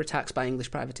retaliation for attacks by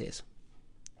English privateers.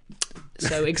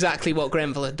 So exactly what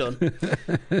Grenville had done.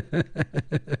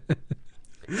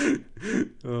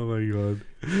 Oh my god!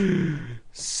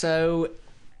 So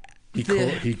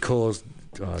he caused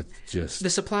just the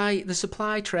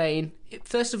supply train.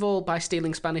 First of all, by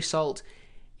stealing Spanish salt,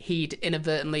 he'd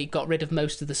inadvertently got rid of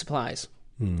most of the supplies.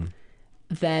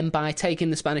 Then, by taking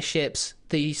the Spanish ships,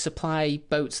 the supply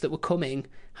boats that were coming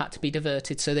had to be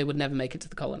diverted, so they would never make it to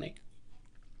the colony.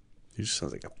 He just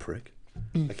sounds like a prick.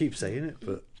 I keep saying it,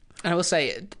 but and I will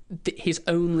say his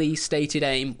only stated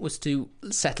aim was to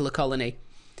settle a colony.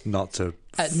 Not to...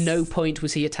 At no point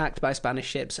was he attacked by Spanish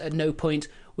ships. At no point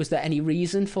was there any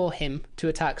reason for him to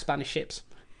attack Spanish ships.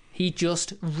 He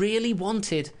just really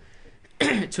wanted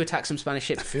to attack some Spanish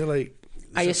ships. I feel like...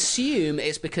 I assume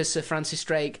it's because Sir Francis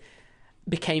Drake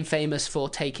became famous for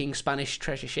taking Spanish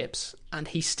treasure ships, and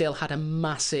he still had a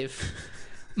massive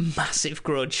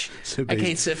grudge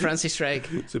against Sir Francis Drake.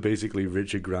 So basically,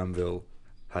 Richard Granville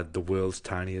had the world's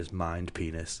tiniest mind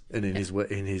penis, and in his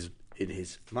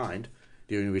mind...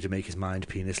 The only way to make his mind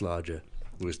penis larger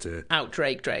was to...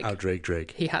 Out-Drake Drake. Out-Drake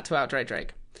Drake. He had to out-Drake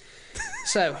Drake.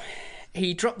 So,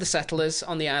 he dropped the settlers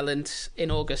on the island in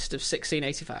August of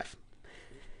 1685.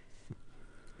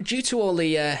 Due to all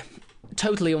the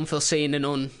totally unforeseen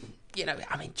and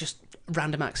just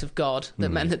random acts of God that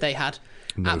meant that they had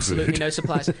absolutely no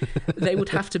supplies, they would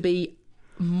have to be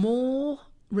more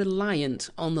reliant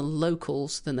on the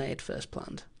locals than they had first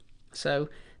planned. So,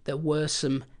 there were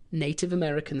some Native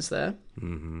Americans there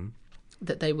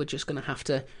that they were just going to have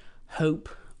to hope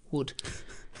would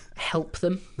help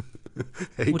them.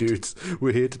 Hey dudes,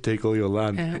 we're here to take all your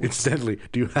land. Incidentally,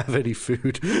 do you have any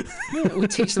food? We'll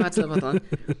teach them how to live on the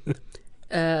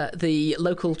land. The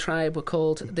local tribe were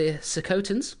called the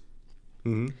Secotans.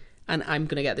 And I'm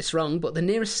going to get this wrong, but the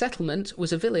nearest settlement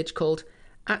was a village called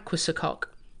Aquascagok.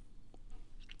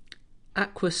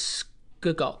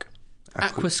 Aquascagok.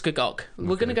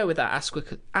 We're going to go with that,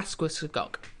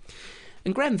 Aquascagok.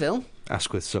 And Grenville...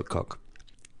 Asquith suck cock.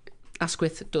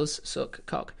 Asquith does suck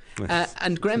cock.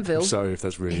 And Grenville... I'm sorry if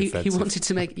that's really offensive. He wanted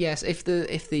to make... Yes, if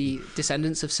the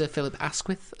descendants of Sir Philip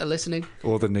Asquith are listening...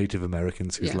 Or the Native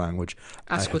Americans whose language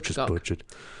I have just butchered.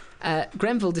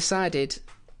 Grenville decided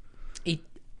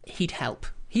he'd help.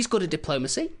 He's good at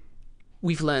diplomacy.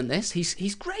 We've learned this.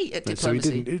 He's great at So he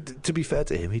diplomacy. didn't. To be fair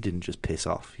to him, he didn't just piss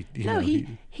off.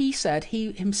 He said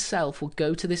he himself will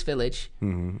go to this village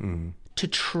to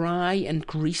try and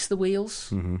grease the wheels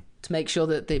to make sure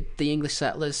that the English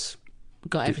settlers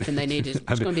got everything they needed.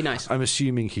 It's going to be nice. I'm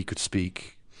assuming he could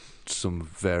speak some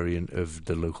variant of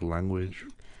the local language.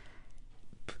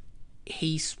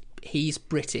 He's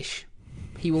British.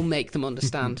 He will make them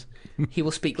understand. He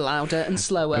will speak louder and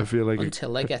slower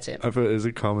until they get it. I feel there's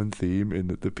a common theme in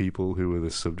that the people who are the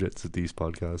subjects of these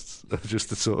podcasts are just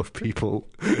the sort of people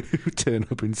who turn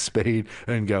up in Spain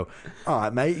and go, all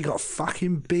right, mate, you got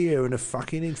fucking beer and a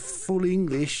fucking in full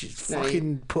English.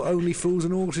 Fucking put Only Fools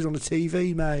and Horses on the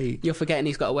TV, mate. You're forgetting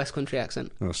he's got a West Country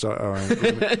accent. Oh, sorry. All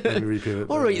right. Let me repeat it.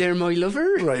 All right there, my lover.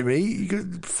 Right, mate. You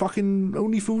got fucking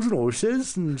Only Fools and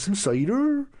Horses and some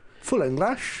cider. Full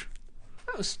English.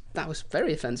 That was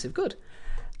very offensive. Good.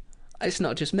 It's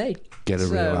not just me. Get a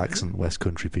real accent, West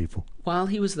Country people. While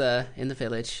he was there in the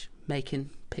village, making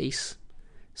peace,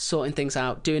 sorting things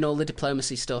out, doing all the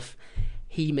diplomacy stuff,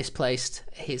 he misplaced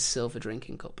his silver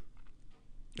drinking cup.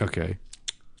 Okay.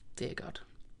 Dear God.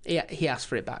 He asked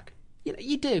for it back. You know,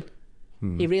 you do.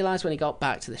 He realised when he got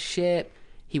back to the ship,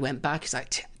 he went back, he's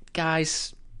like,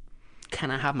 guys, can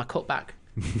I have my cup back?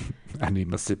 I need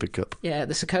my sipper cup. Yeah,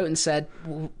 the Socotan said,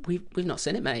 well, we've not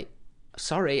seen it, mate.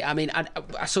 Sorry, I mean,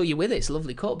 I saw you with it. It's a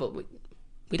lovely cup, but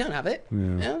we don't have it. Yeah.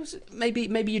 You know,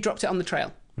 maybe you dropped it on the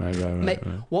trail. Right.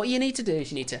 What you need to do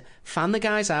is you need to fan the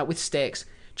guys out with sticks.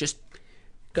 Just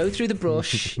go through the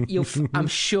brush. I'm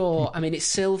sure. I mean, it's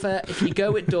silver. If you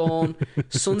go at dawn,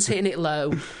 sun's hitting it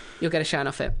low, you'll get a shine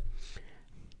off it.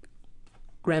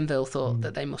 Grenville thought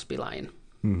that they must be lying.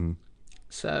 Mm-hmm.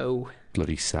 So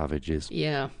bloody savages.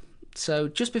 Yeah. So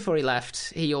just before he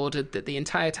left, he ordered that the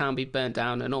entire town be burnt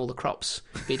down and all the crops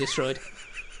be destroyed.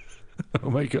 Oh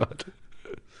my God.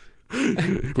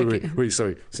 Wait,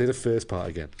 sorry. Say the first part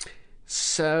again.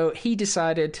 So he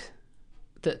decided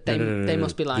that they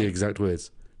must be lying. The exact words.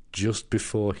 Just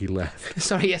before he left.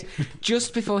 Sorry, yes.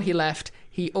 Just before he left,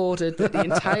 he ordered that the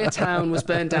entire town was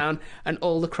burned down and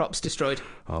all the crops destroyed.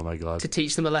 Oh my God. To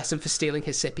teach them a lesson for stealing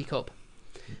his sippy cup.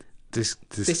 This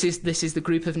is the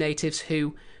group of natives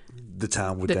who... The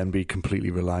town would then be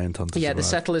completely reliant on to survive. The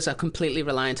settlers are completely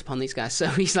reliant upon these guys. So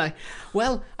he's like,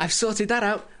 well, I've sorted that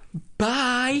out.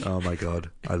 Bye. Oh my God,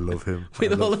 I love him.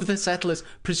 With all of the settlers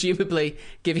presumably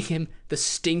giving him the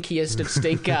stinkiest of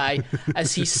stink eye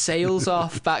as he sails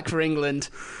off back for England.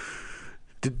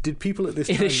 Did people at this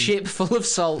time... In a ship full of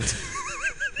salt.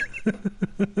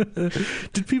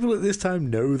 Did people at this time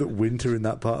know that winter in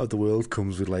that part of the world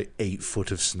comes with like 8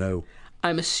 foot of snow?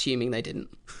 I'm assuming they didn't.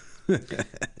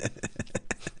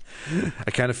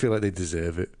 I kind of feel like they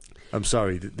deserve it. I'm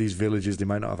sorry, these villagers, they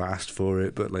might not have asked for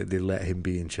it, but like they let him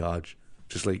be in charge.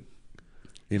 Just like,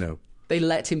 you know. They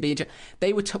let him be in charge.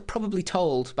 They were probably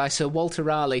told by Sir Walter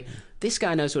Raleigh, this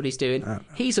guy knows what he's doing.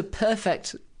 He's a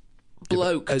perfect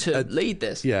bloke to lead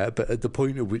this. Yeah, but at the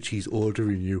point at which he's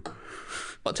ordering you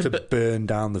to burn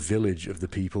down the village of the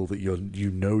people that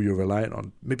you're reliant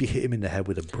on, maybe hit him in the head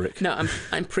with a brick. No,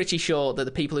 I'm pretty sure that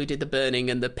the people who did the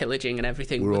burning and the pillaging and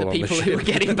everything were the people who were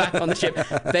getting back on the ship.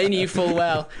 They knew full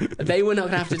well they were not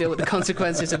going to have to deal with the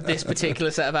consequences of this particular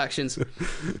set of actions.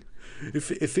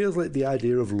 It feels like the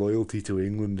idea of loyalty to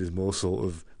England is more sort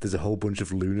of, there's a whole bunch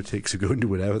of lunatics who go and do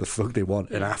whatever the fuck they want,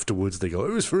 and afterwards they go,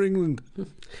 it was for England.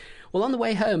 Well, on the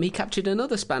way home, he captured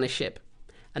another Spanish ship,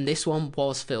 and this one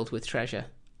was filled with treasure.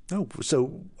 Oh,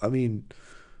 so, I mean,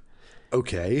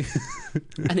 okay.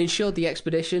 And ensured the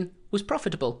expedition was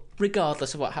profitable,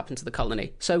 regardless of what happened to the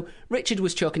colony. So Richard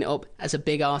was chalking it up as a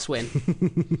big arse win.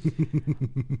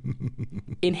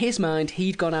 In his mind,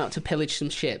 he'd gone out to pillage some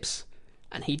ships,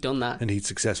 and he'd done that. And he'd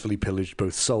successfully pillaged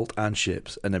both salt and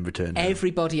ships, and then returned home.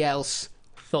 Everybody else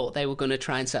thought they were going to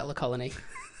try and settle a colony.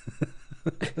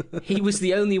 He was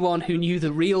the only one who knew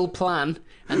the real plan,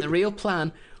 and the real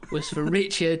plan was for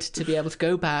Richard to be able to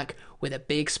go back with a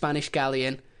big Spanish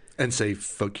galleon and say,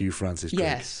 fuck you, Francis Drake.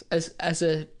 Yes, as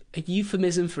a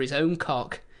euphemism for his own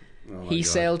cock. He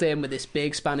sailed in with this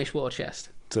big Spanish war chest.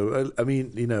 So, I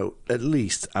mean, you know, at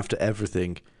least after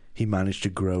everything, he managed to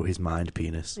grow his mind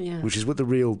penis, which is what the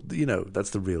real, you know,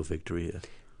 that's the real victory here.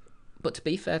 But to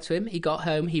be fair to him, he got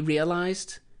home, he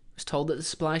realised, was told that the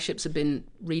supply ships had been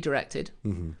redirected.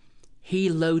 Mm-hmm. He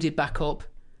loaded back up,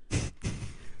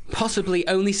 possibly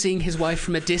only seeing his wife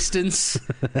from a distance,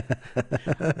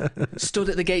 stood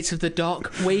at the gates of the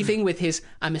dock, waving with his,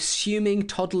 I'm assuming,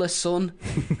 toddler son.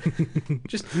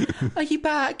 Just, are you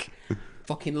back?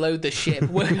 Fucking load the ship.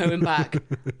 We're going back.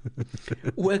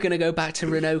 We're going to go back to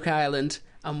Roanoke Island,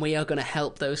 and we are going to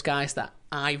help those guys that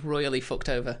I royally fucked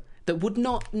over. that would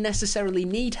not necessarily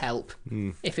need help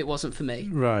if it wasn't for me.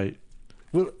 Right.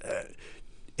 Well,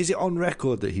 is it on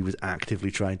record that he was actively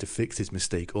trying to fix his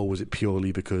mistake, or was it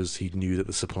purely because he knew that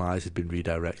the supplies had been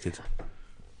redirected?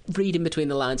 Reading between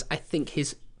the lines, I think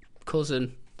his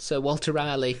cousin, Sir Walter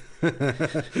Raleigh,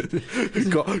 read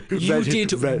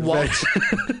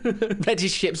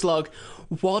his ship's log.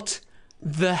 What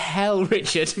the hell,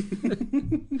 Richard?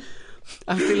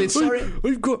 I'm feeling sorry.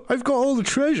 I've got all the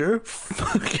treasure.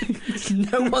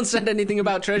 No one said anything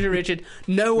about treasure, Richard.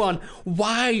 No one.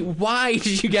 Why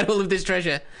did you get all of this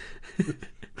treasure?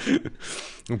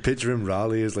 I'm picturing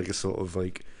Raleigh as like a sort of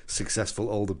like successful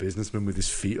older businessman with his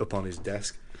feet up on his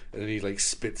desk, and he like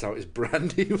spits out his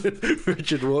brandy when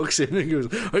Richard walks in and goes,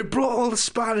 "I brought all the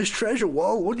Spanish treasure,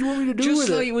 Walt. What do you want me to do Just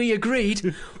with like it?" we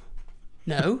agreed.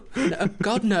 No,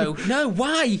 God, no.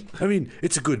 Why? I mean,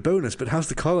 it's a good bonus, but how's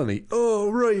the colony?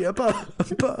 Oh, right, about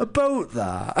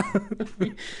that.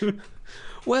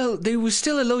 Well, they were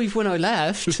still alive when I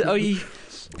left.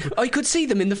 I could see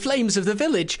them in the flames of the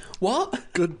village. What?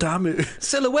 God damn it.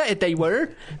 Silhouetted they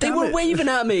were. They were waving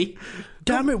at me.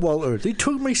 Damn it, Walter. They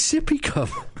took my sippy cup.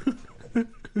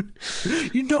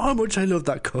 You know how much I love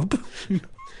that cup.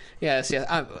 Yes.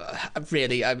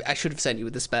 I should have sent you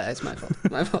with the spare. It's my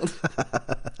fault.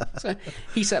 So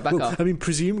he set back off. I mean,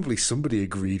 presumably somebody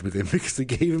agreed with him because they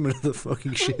gave him another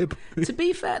fucking ship. To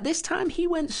be fair, this time he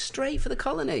went straight for the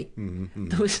colony. Mm-hmm.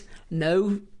 There was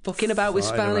no fucking about with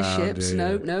Spanish ships.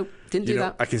 Yeah. No, didn't do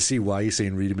that. I can see why you're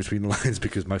saying reading between the lines,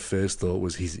 because my first thought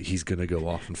was he's going to go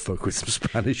off and fuck with some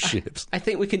Spanish ships. I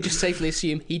think we can just safely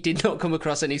assume he did not come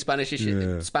across any Spanish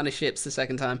ships the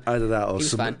second time. Either that or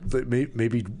fine.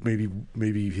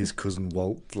 Maybe his cousin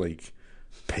Walt like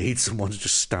paid someone to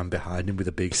just stand behind him with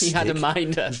a big stick. He had a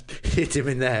minder. Hit him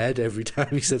in the head every time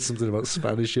he said something about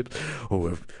Spanish ships. Oh,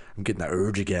 I'm getting that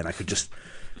urge again. I could just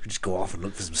go off and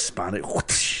look for some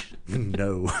Spanish.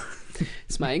 No.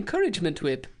 It's my encouragement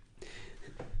whip.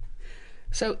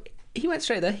 So he went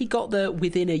straight there. He got there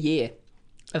within a year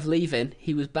of leaving.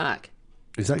 He was back.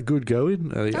 Is that good going?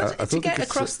 To get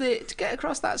across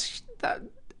that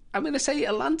I'm going to say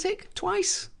Atlantic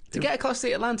twice. To get across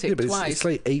the Atlantic twice. It's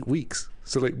like 8 weeks.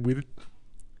 So like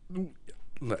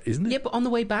isn't it? Yeah, but on the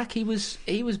way back he was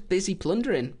busy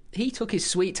plundering. He took his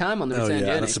sweet time on the return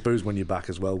journey. And I suppose when you're back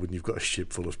as well, when you've got a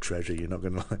ship full of treasure, you're not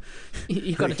going to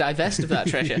you've got to divest of that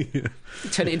treasure. Yeah.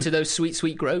 Turn it into those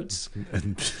sweet groats.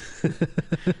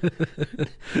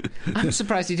 I'm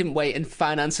surprised he didn't wait and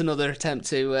finance another attempt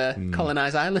to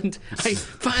colonise Ireland.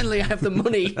 Finally I have the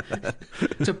money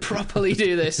to properly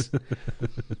do this.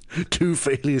 2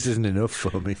 failures isn't enough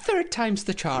for me. 3rd time's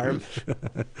the charm.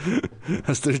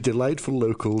 As those delightful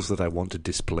locals that I want to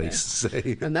displace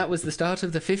say. And that was the start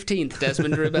of the 15th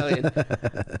Desmond Rebellion.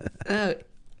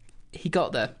 He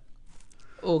got there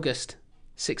August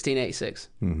 1686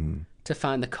 to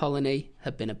find the colony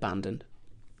had been abandoned.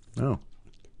 Oh.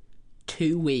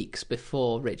 2 weeks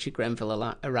before Richard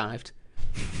Grenville arrived,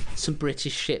 some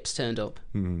British ships turned up,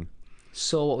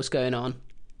 saw what was going on,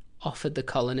 offered the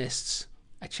colonists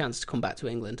a chance to come back to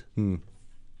England.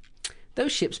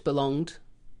 Those ships belonged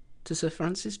to Sir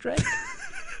Francis Drake.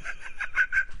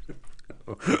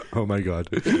 Oh my God.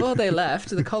 Before they left,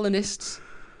 the colonists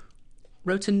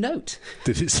wrote a note.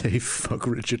 Did it say "fuck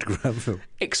Richard Grenville"?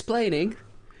 Explaining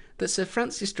that Sir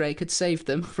Francis Drake had saved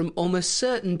them from almost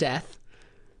certain death.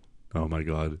 Oh my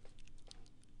God.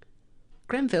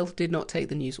 Grenville did not take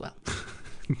the news well.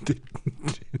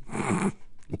 What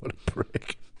a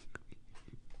prick.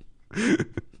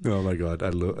 Oh my God.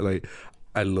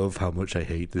 I love how much I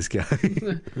hate this guy.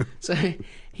 So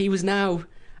he was now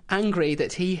angry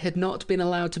that he had not been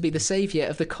allowed to be the saviour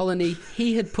of the colony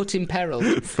he had put in peril.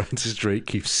 Francis Drake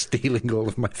keeps stealing all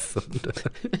of my thunder.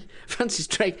 Francis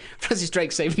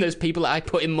Drake saving those people that I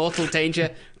put in mortal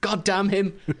danger. God damn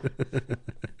him.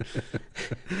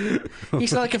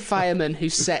 He's like a fireman who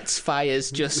sets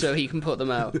fires just so he can put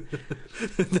them out.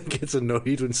 Then gets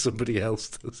annoyed when somebody else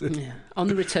does it. Yeah. On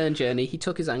the return journey, he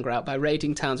took his anger out by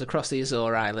raiding towns across the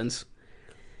Azore Islands.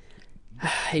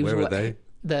 Where were they?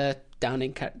 They're down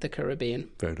in the Caribbean.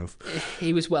 Fair enough.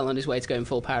 He was well on his way to going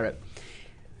full pirate.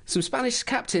 Some Spanish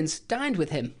captains dined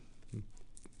with him.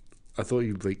 I thought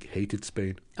you hated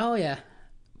Spain. Oh yeah,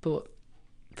 but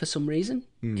for some reason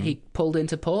he pulled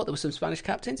into port. There were some Spanish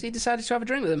captains. He decided to have a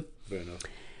drink with them. Fair enough.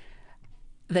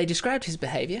 They described his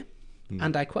behaviour,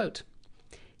 and I quote: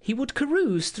 "He would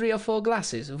carouse 3 or 4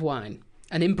 glasses of wine,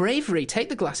 and in bravery take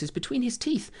the glasses between his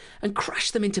teeth and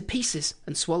crash them into pieces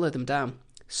and swallow them down,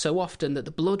 so often that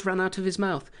the blood ran out of his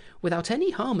mouth without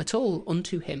any harm at all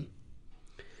unto him."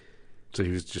 So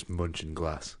he was just munching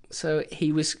glass. So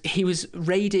he was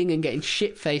raiding and getting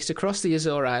shit-faced across the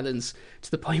Azore Islands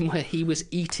to the point where he was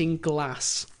eating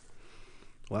glass.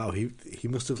 Wow, he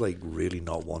must have really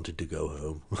not wanted to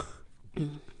go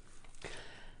home.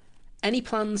 Any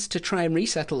plans to try and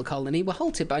resettle the colony were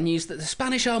halted by news that the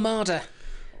Spanish Armada,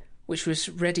 which was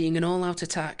readying an all-out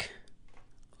attack,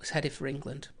 was headed for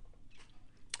England.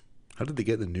 How did they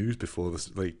get the news before this?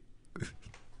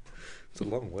 It's a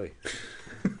long way.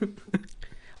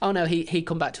 Oh no, he'd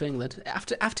come back to England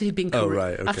after he'd been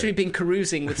after he'd been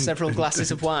carousing with several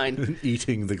glasses of wine,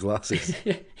 eating the glasses.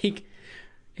 he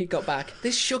got back.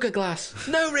 This sugar glass.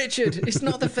 No, Richard, it's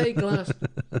not the fake glass.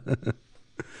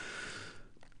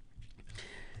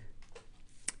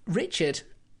 Richard,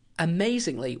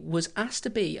 amazingly, was asked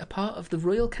to be a part of the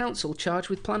Royal Council charged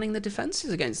with planning the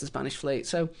defences against the Spanish fleet.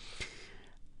 So,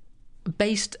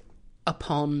 based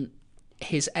upon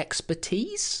his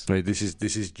expertise. Right, this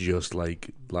is just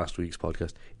like last week's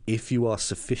podcast. If you are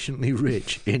sufficiently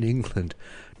rich in England,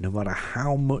 no matter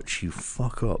how much you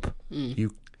fuck up,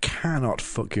 you cannot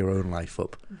fuck your own life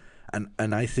up.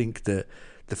 And I think that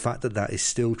the fact that is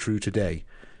still true today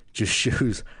just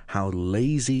shows how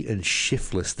lazy and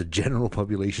shiftless the general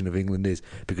population of England is.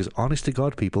 Because honest to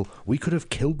God, people, we could have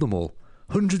killed them all.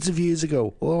 Hundreds of years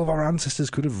ago, all of our ancestors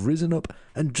could have risen up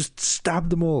and just stabbed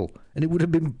them all, and it would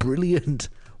have been brilliant.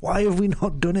 Why have we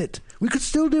not done it? We could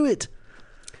still do it.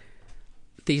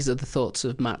 These are the thoughts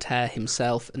of Matt Hare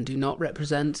himself and do not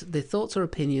represent the thoughts or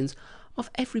opinions of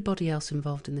everybody else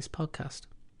involved in this podcast.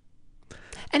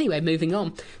 Anyway, moving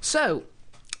on. So,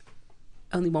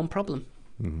 only one problem.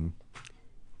 Mm-hmm.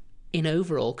 In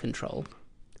overall control,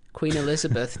 Queen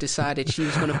Elizabeth decided she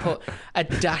was going to put a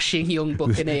dashing young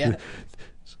buccaneer.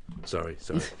 Sorry.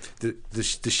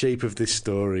 The shape of this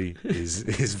story is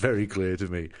very clear to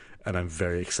me, and I'm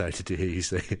very excited to hear you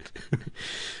say it.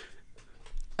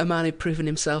 A man who'd proven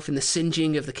himself in the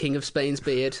singeing of the King of Spain's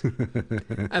beard.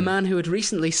 A man who had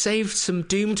recently saved some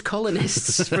doomed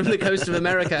colonists from the coast of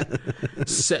America.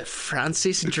 Sir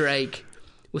Francis Drake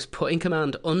was put in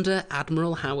command under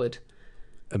Admiral Howard.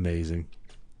 Amazing.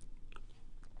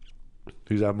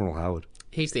 Who's Admiral Howard?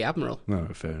 He's the Admiral. No,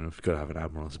 fair enough. You've got to have an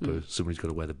Admiral, I suppose. Somebody's got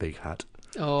to wear the big hat.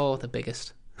 Oh, the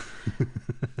biggest.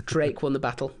 Drake won the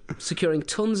battle, securing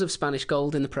tons of Spanish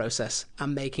gold in the process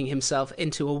and making himself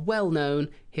into a well-known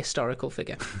historical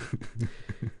figure.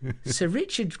 Sir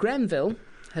Richard Grenville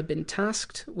had been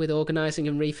tasked with organising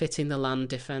and refitting the land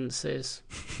defences.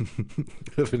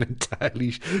 Of an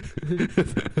entirely...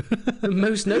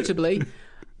 Most notably,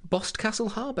 Boscastle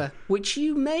Harbour, which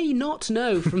you may not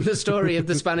know from the story of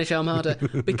the Spanish Armada,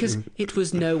 because it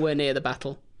was nowhere near the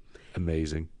battle.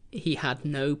 Amazing. He had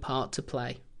no part to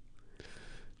play.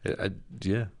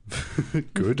 Yeah,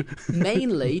 good.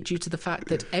 Mainly due to the fact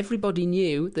that everybody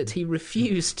knew that he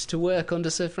refused to work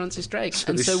under Sir Francis Drake,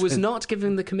 so was not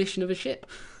given the commission of a ship.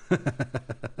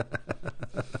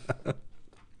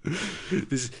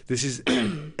 This is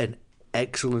an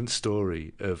excellent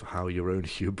story of how your own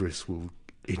hubris will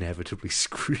inevitably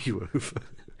screw you over.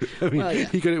 I mean, well, yeah.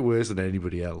 He got it worse than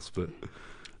anybody else, but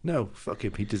no, fuck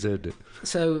him, he deserved it.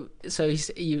 So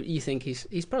you think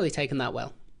he's probably taken that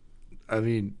well? I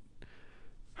mean,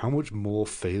 how much more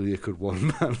failure could one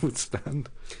man withstand?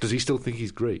 Does he still think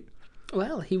he's great?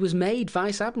 Well, he was made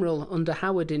Vice Admiral under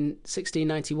Howard in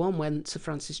 1691 when Sir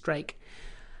Francis Drake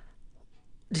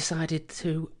decided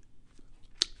to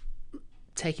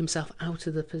take himself out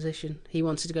of the position. He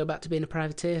wanted to go back to being a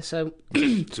privateer, so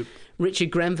Richard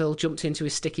Grenville jumped into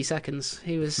his sticky seconds.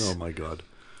 Oh my God.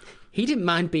 He didn't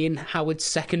mind being Howard's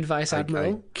second Vice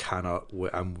Admiral. I cannot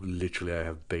wait. I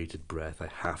have bated breath. I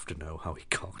have to know how he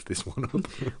cocked this one up.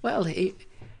 Well, he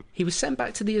was sent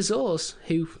back to the Azores,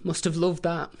 who must have loved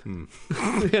that.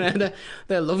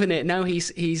 They're loving it. Now he's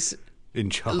in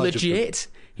charge. Legit.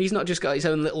 He's not just got his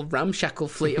own little ramshackle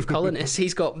fleet of colonists.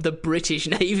 He's got the British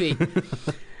Navy.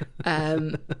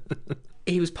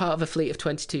 He was part of a fleet of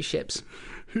 22 ships.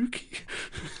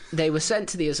 They were sent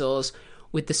to the Azores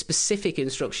with the specific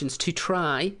instructions to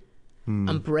try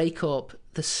and break up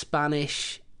the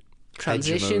Spanish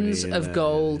transitions of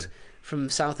gold from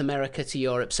South America to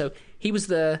Europe. So he was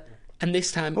there, and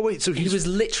this time he was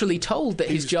literally told that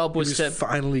his job was to...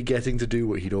 finally getting to do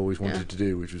what he'd always wanted to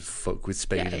do, which was fuck with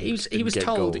Spain. Yeah, he was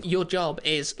told, gold. Your job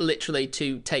is literally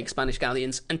to take Spanish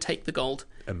galleons and take the gold.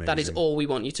 Amazing. That is all we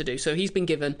want you to do. So he's been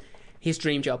given his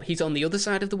dream job. He's on the other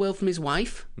side of the world from his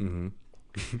wife. Mm-hmm.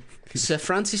 Sir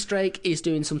Francis Drake is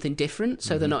doing something different,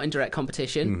 so they're not in direct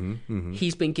competition.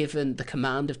 He's been given the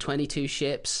command of 22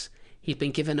 ships. He's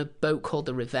been given a boat called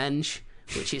the Revenge,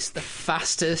 which is the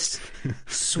fastest,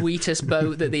 sweetest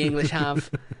boat that the English have.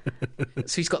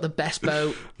 So he's got the best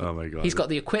boat. Oh my God. He's got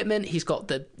the equipment. He's got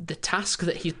the task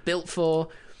that he's built for.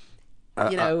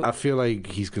 I feel like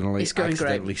he's going to it's going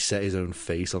accidentally great. set his own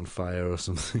face on fire or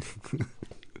something.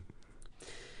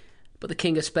 But the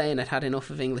King of Spain had had enough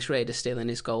of English raiders stealing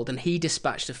his gold, and he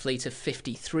dispatched a fleet of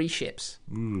 53 ships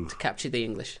to capture the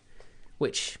English,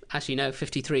 which, as you know,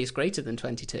 53 is greater than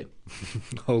 22.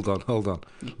 Hold on.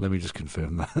 Let me just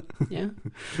confirm that. Yeah.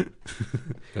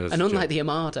 That's And a unlike joke. the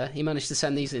Armada, he managed to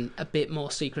send these in a bit more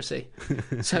secrecy.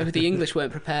 So the English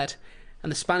weren't prepared,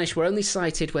 and the Spanish were only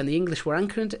sighted when the English were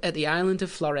anchored at the island of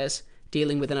Flores,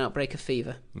 dealing with an outbreak of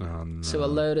fever. Oh, no. So a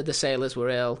load of the sailors were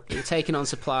ill. They were taking on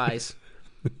supplies.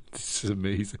 This is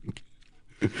amazing.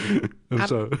 I'm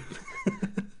sorry.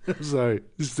 I'm sorry.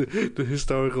 The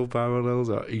historical parallels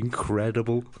are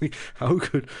incredible. Like, how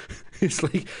could... It's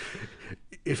like...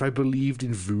 If I believed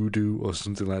in voodoo or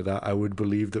something like that, I would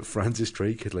believe that Francis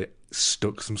Drake had like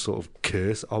stuck some sort of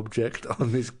curse object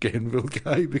on this Grenville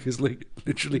guy, because like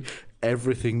literally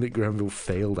everything that Grenville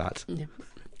failed at, Yeah.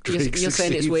 Drake You're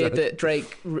saying it's succeeds weird at. that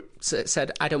Drake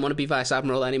said, I don't want to be Vice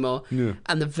Admiral anymore. Yeah.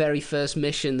 And the very first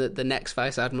mission that the next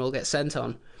Vice Admiral gets sent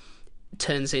on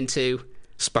turns into...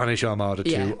 Spanish Armada 2,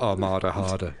 Yeah. Armada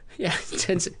Harder. Yeah,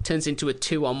 turns into a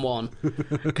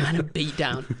 2-on-1 kind of beat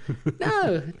down.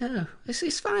 No,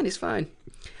 it's fine.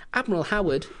 Admiral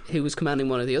Howard, who was commanding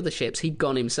one of the other ships, he'd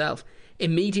gone himself,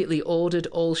 immediately ordered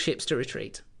all ships to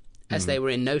retreat, as they were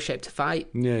in no shape to fight,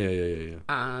 Yeah.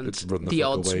 and Let's run the the fuck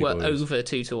odds away, were boys. over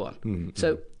 2-1.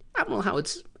 So Admiral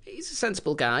Howard's he's a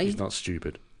sensible guy. He's not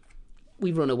stupid.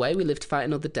 We run away, we live to fight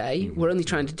another day. We're only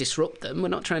trying to disrupt them, we're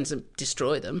not trying to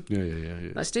destroy them.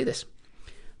 Yeah. Let's do this.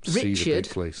 Seize a big Richard,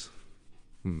 place.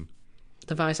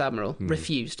 the Vice Admiral,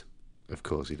 refused, Of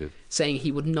course he did. saying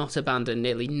he would not abandon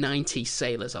nearly 90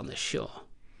 sailors on the shore.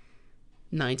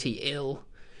 90 ill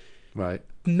Right.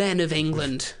 men of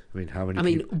England. I mean, how many I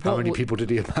mean, how what many would- people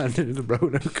did he abandon in the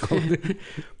Roanoke colony?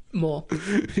 More.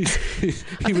 he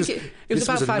think was, it was this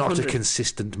about was not a 500.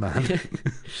 consistent man.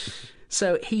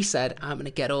 So he said, I'm going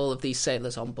to get all of these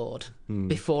sailors on board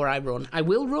before I run. I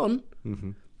will run.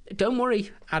 Don't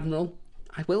worry, Admiral.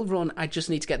 I will run. I just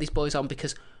need to get these boys on,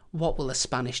 because what will the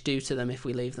Spanish do to them if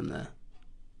we leave them there?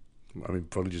 I mean,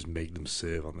 probably just make them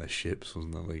serve on their ships,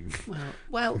 wasn't that like...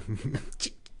 Well,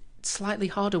 slightly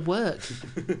harder work.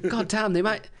 God damn, they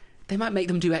might make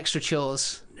them do extra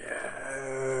chores.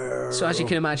 So as you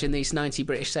can imagine, these 90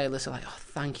 British sailors are like, oh,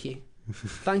 thank you.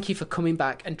 Thank you for coming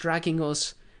back and dragging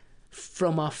us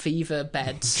from our fever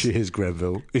beds. Cheers,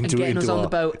 Grenville. getting us on the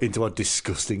boat. Into our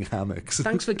disgusting hammocks.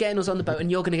 Thanks for getting us on the boat,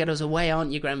 and you're going to get us away,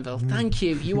 aren't you, Grenville? Thank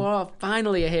you. You are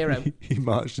finally a hero. He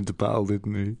marched into battle,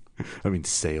 didn't he? I mean,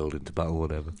 sailed into battle,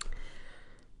 whatever.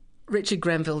 Richard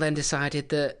Grenville then decided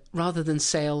that rather than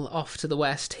sail off to the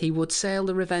west, he would sail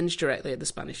the Revenge directly at the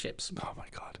Spanish ships. Oh my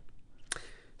God.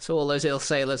 So all those ill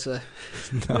sailors are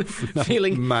No,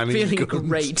 feeling manning guns.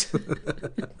 great.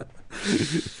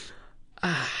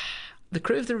 The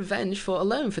crew of the Revenge fought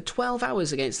alone for 12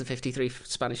 hours against the 53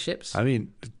 Spanish ships. I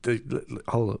mean,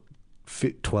 hold up.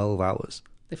 12 hours.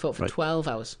 They fought for Right. 12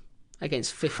 hours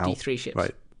against 53 ships.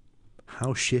 Right.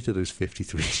 How shit are those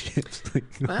 53 ships?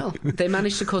 Well, they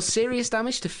managed to cause serious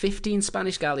damage to 15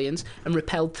 Spanish galleons and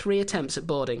repelled 3 attempts at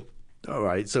boarding. All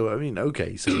right. So, I mean,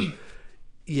 okay. So,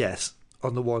 yes,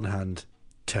 on the one hand,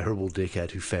 terrible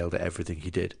dickhead who failed at everything he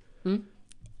did.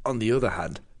 On the other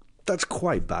hand, that's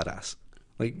quite badass.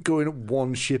 Like, going at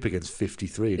one ship against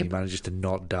 53 and he manages to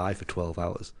not die for 12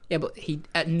 hours. Yeah, but he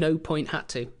at no point had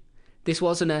to. This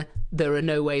wasn't there are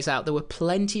no ways out. There were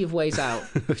plenty of ways out.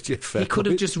 Yeah, fair He could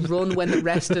have point. just run when the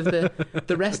rest of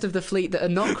the fleet that are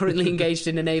not currently engaged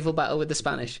in a naval battle with the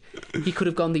Spanish. He could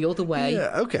have gone the other way,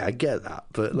 Yeah, okay, I get that.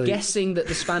 But, like, guessing that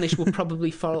the Spanish will probably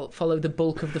follow the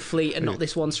bulk of the fleet and not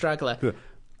this one straggler.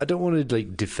 I don't want to,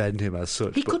 like, defend him as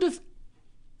such. He but could have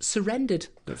surrendered.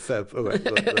 Fair.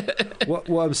 Okay, look.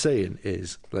 What I'm saying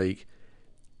is, like,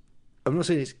 I'm not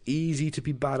saying it's easy to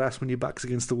be badass when your back's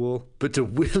against the wall, but to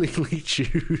willingly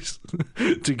choose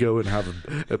to go and have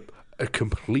a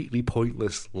completely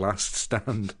pointless last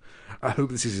stand. I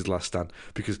hope this is his last stand,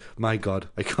 because, my God,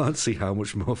 I can't see how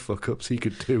much more fuck-ups he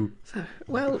could do.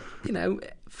 Well,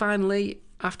 finally,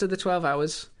 after the 12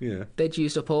 hours, Yeah. they'd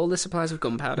used up all the supplies of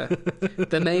gunpowder.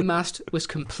 The mainmast was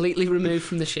completely removed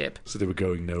from the ship. So they were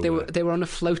going nowhere. They were on a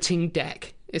floating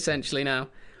deck, essentially, now.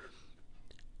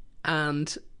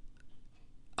 And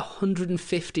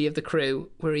 150 of the crew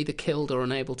were either killed or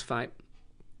unable to fight.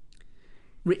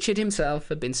 Richard himself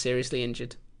had been seriously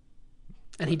injured,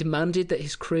 and he demanded that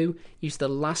his crew use the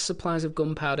last supplies of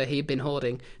gunpowder he had been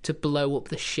hoarding to blow up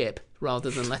the ship rather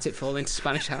than let it fall into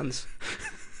Spanish hands.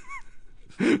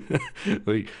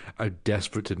 Like, I'm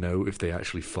desperate to know if they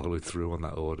actually followed through on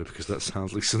that order, because that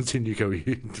sounds like something you go,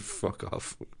 fuck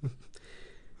off.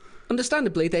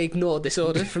 Understandably, they ignored this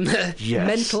order from the Yes.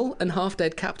 mental and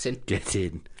half-dead captain, Get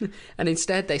in. and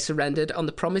instead they surrendered on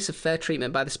the promise of fair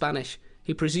treatment by the Spanish,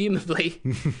 who presumably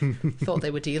thought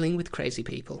they were dealing with crazy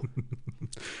people.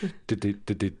 Did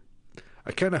they?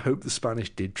 I kind of hope the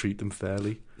Spanish did treat them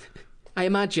fairly. I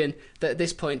imagine that at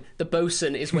this point, the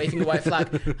bosun is waving the white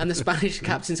flag, and the Spanish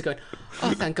captains are going,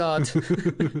 "Oh, thank God."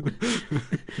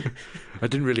 I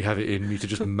didn't really have it in me to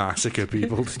just massacre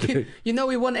people today. You know,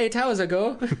 we won 8 hours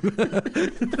ago.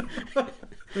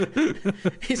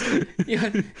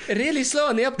 You're really slow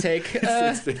on the uptake.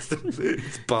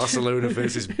 It's Barcelona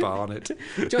versus Barnet. Do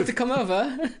you want to come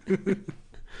over?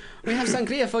 We have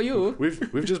sangria for you.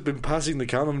 We've just been passing the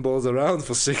cannonballs around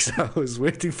for 6 hours,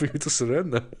 waiting for you to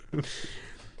surrender.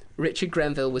 Richard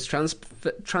Grenville was transferred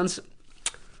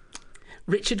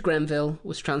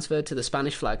to the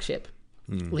Spanish flagship,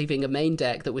 leaving a main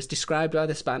deck that was described by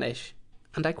the Spanish,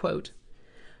 and I quote,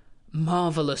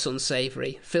 "marvellous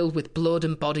unsavoury, filled with blood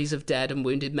and bodies of dead and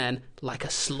wounded men, like a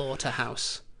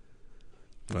slaughterhouse."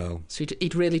 Well, So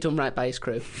he'd really done right by his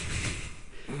crew.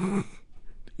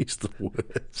 he's the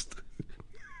worst.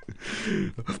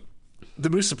 The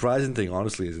most surprising thing,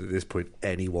 honestly, is at this point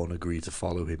anyone agreed to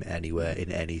follow him anywhere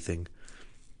in anything.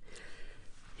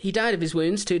 He died of his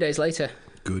wounds 2 days later.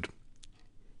 Good.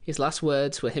 His last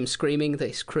words were him screaming that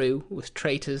his crew was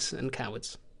traitors and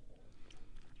cowards.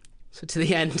 So to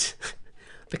the end,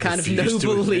 the kind of Refused to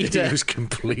noble admit leader, He was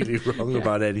completely wrong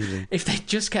about anything. if they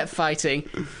just kept fighting,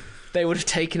 they would have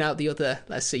taken out the other,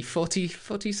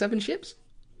 47 ships?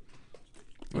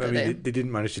 Well, I mean, they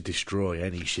didn't manage to destroy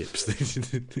any ships. They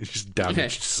just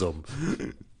damaged some.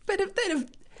 But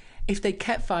if they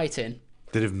kept fighting...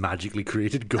 They'd have magically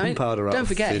created gunpowder out don't of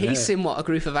forget, thin he's air. seen what a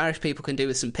group of Irish people can do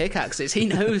with some pickaxes. He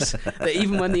knows that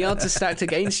even when the odds are stacked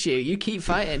against you, you keep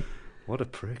fighting. What a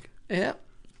prick. Yeah.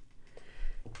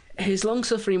 His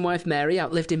long-suffering wife Mary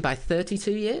outlived him by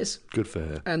 32 years. Good for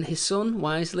her. And his son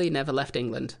wisely never left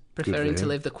England, preferring to him.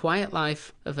 live the quiet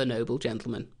life of a noble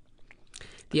gentleman.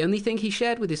 The only thing he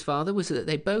shared with his father was that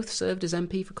they both served as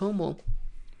MP for Cornwall.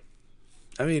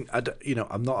 I mean,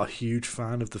 I'm not a huge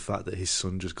fan of the fact that his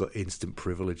son just got instant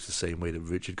privilege the same way that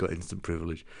Richard got instant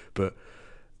privilege. But,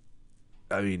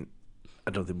 I mean,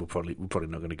 I don't think we're probably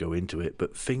not going to go into it,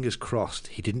 but fingers crossed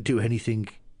he didn't do anything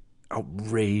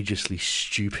outrageously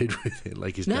stupid with it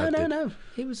like his dad did. No.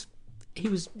 He was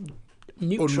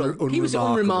neutral. He was Unremarkable.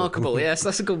 unremarkable. Yes,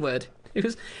 that's a good word.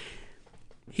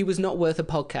 He was not worth a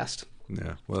podcast.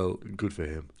 Yeah, well, good for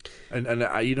him. And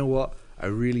you know what? I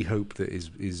really hope that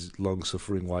his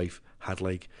long-suffering wife had,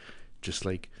 just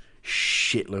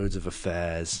shitloads of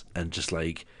affairs and just,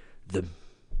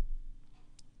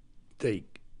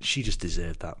 she just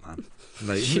deserved that, man.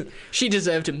 She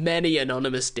deserved many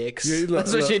anonymous dicks.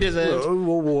 That's what she deserved.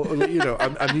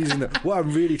 I'm using that. What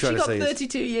I'm really trying She to got say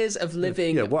 32 years of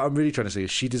living. Yeah, what I'm really trying to say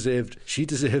is she deserved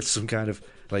some kind of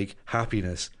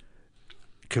happiness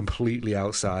completely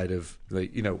outside of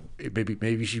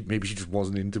maybe she just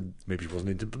wasn't into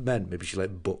men, maybe she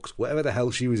liked books, whatever the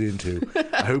hell she was into.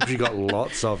 I hope she got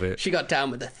lots of it. She got down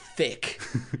with a thick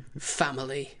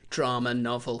family drama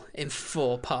novel in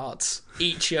 4 parts,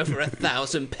 each over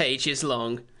 1,000 pages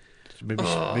long.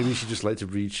 Maybe she just liked to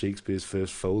read Shakespeare's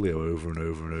First Folio over and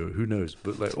over and over. Who knows?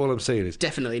 But all I'm saying is,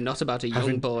 Definitely not about a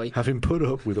young boy. Having put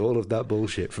up with all of that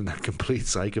bullshit from that complete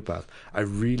psychopath, I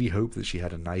really hope that she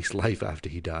had a nice life after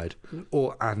he died,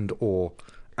 or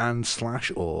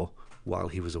while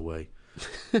he was away.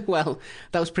 Well,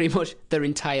 that was pretty much their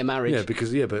entire marriage.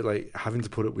 Yeah, but having to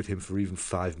put up with him for even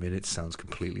 5 minutes sounds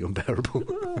completely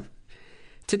unbearable.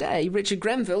 Today, Richard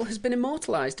Grenville has been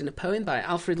immortalised in a poem by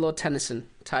Alfred Lord Tennyson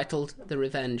titled The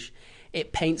Revenge.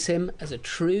 It paints him as a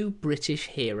true British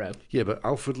hero. Yeah, but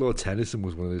Alfred Lord Tennyson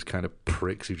was one of those kind of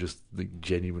pricks who just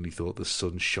genuinely thought the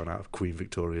sun shone out of Queen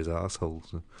Victoria's arsehole.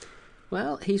 So.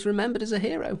 Well, he's remembered as a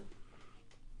hero.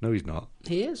 No, he's not.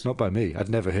 He is. Not by me. I'd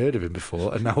never heard of him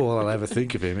before, and now all I'll ever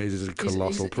think of him is as a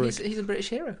colossal prick. He's a British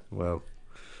hero. Well,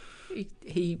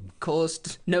 he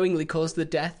knowingly caused the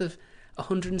death of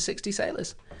 160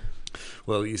 sailors.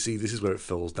 Well, you see, this is where it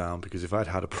falls down, because if I'd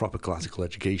had a proper classical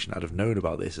education, I'd have known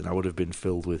about this, and I would have been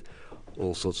filled with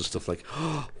all sorts of stuff like,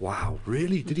 oh, wow,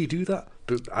 really? Did he do that?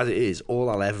 But as it is, all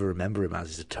I'll ever remember him as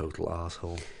is a total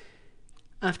arsehole.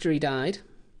 After he died,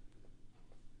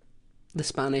 the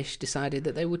Spanish decided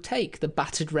that they would take the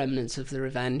battered remnants of the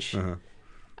Revenge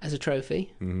as a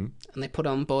trophy, and they put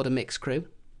on board a mixed crew.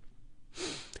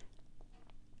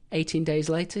 18 days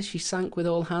later, she sank with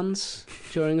all hands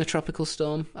during a tropical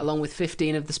storm, along with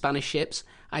 15 of the Spanish ships.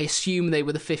 I assume they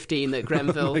were the 15 that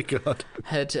Grenville Oh my God.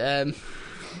 had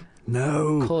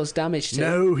No. caused damage to.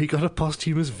 No, he got a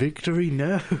posthumous victory.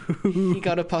 No. He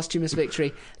got a posthumous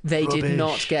victory. They did Rubbish.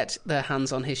 not get their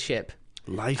hands on his ship.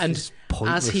 Life And is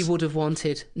pointless. as he would have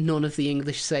wanted, none of the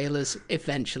English sailors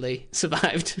eventually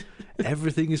survived.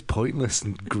 Everything is pointless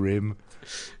and grim.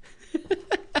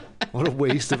 What a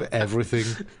waste of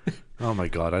everything. Oh my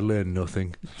God, I learned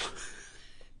nothing.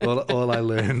 All I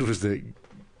learned was that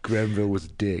Grenville was a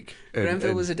dick.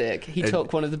 Grenville was a dick. He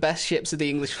took one of the best ships of the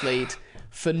English fleet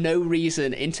for no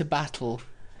reason into battle,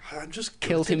 I'm just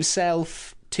killed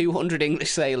himself, 200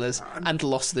 English sailors, and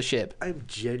lost the ship. I'm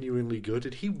genuinely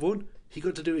gutted. He won. He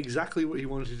got to do exactly what he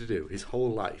wanted to do his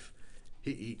whole life.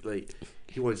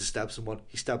 He wanted to stab someone.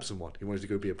 He stabbed someone. He wanted to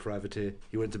go be a privateer.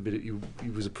 He went to he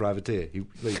was a privateer.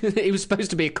 He was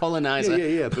supposed to be a coloniser,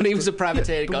 Yeah. but he was a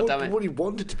privateer, but goddammit. what he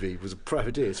wanted to be was a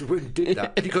privateer. So when he did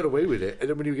that, and he got away with it. And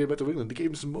then when he came back to England, they gave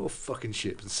him some more fucking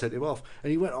ships and sent him off.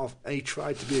 And he went off and he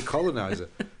tried to be a coloniser.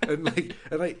 and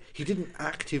he didn't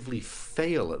actively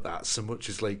fail at that so much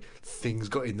as things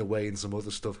got in the way and some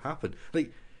other stuff happened.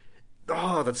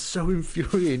 Oh, that's so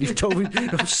infuriating. You've told me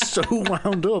I'm so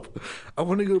wound up. I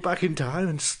want to go back in time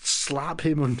and slap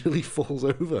him until he falls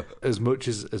over. As much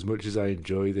as I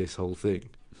enjoy this whole thing,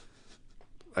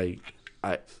 I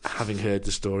having heard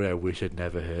the story, I wish I'd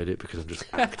never heard it because I'm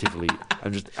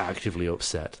just actively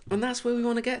upset. And that's where we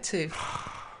want to get to.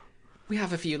 We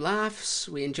have a few laughs,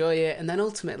 we enjoy it, and then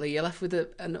ultimately you're left with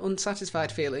an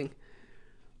unsatisfied feeling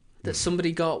that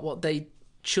somebody got what they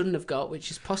shouldn't have got, which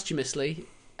is posthumously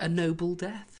a noble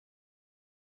death.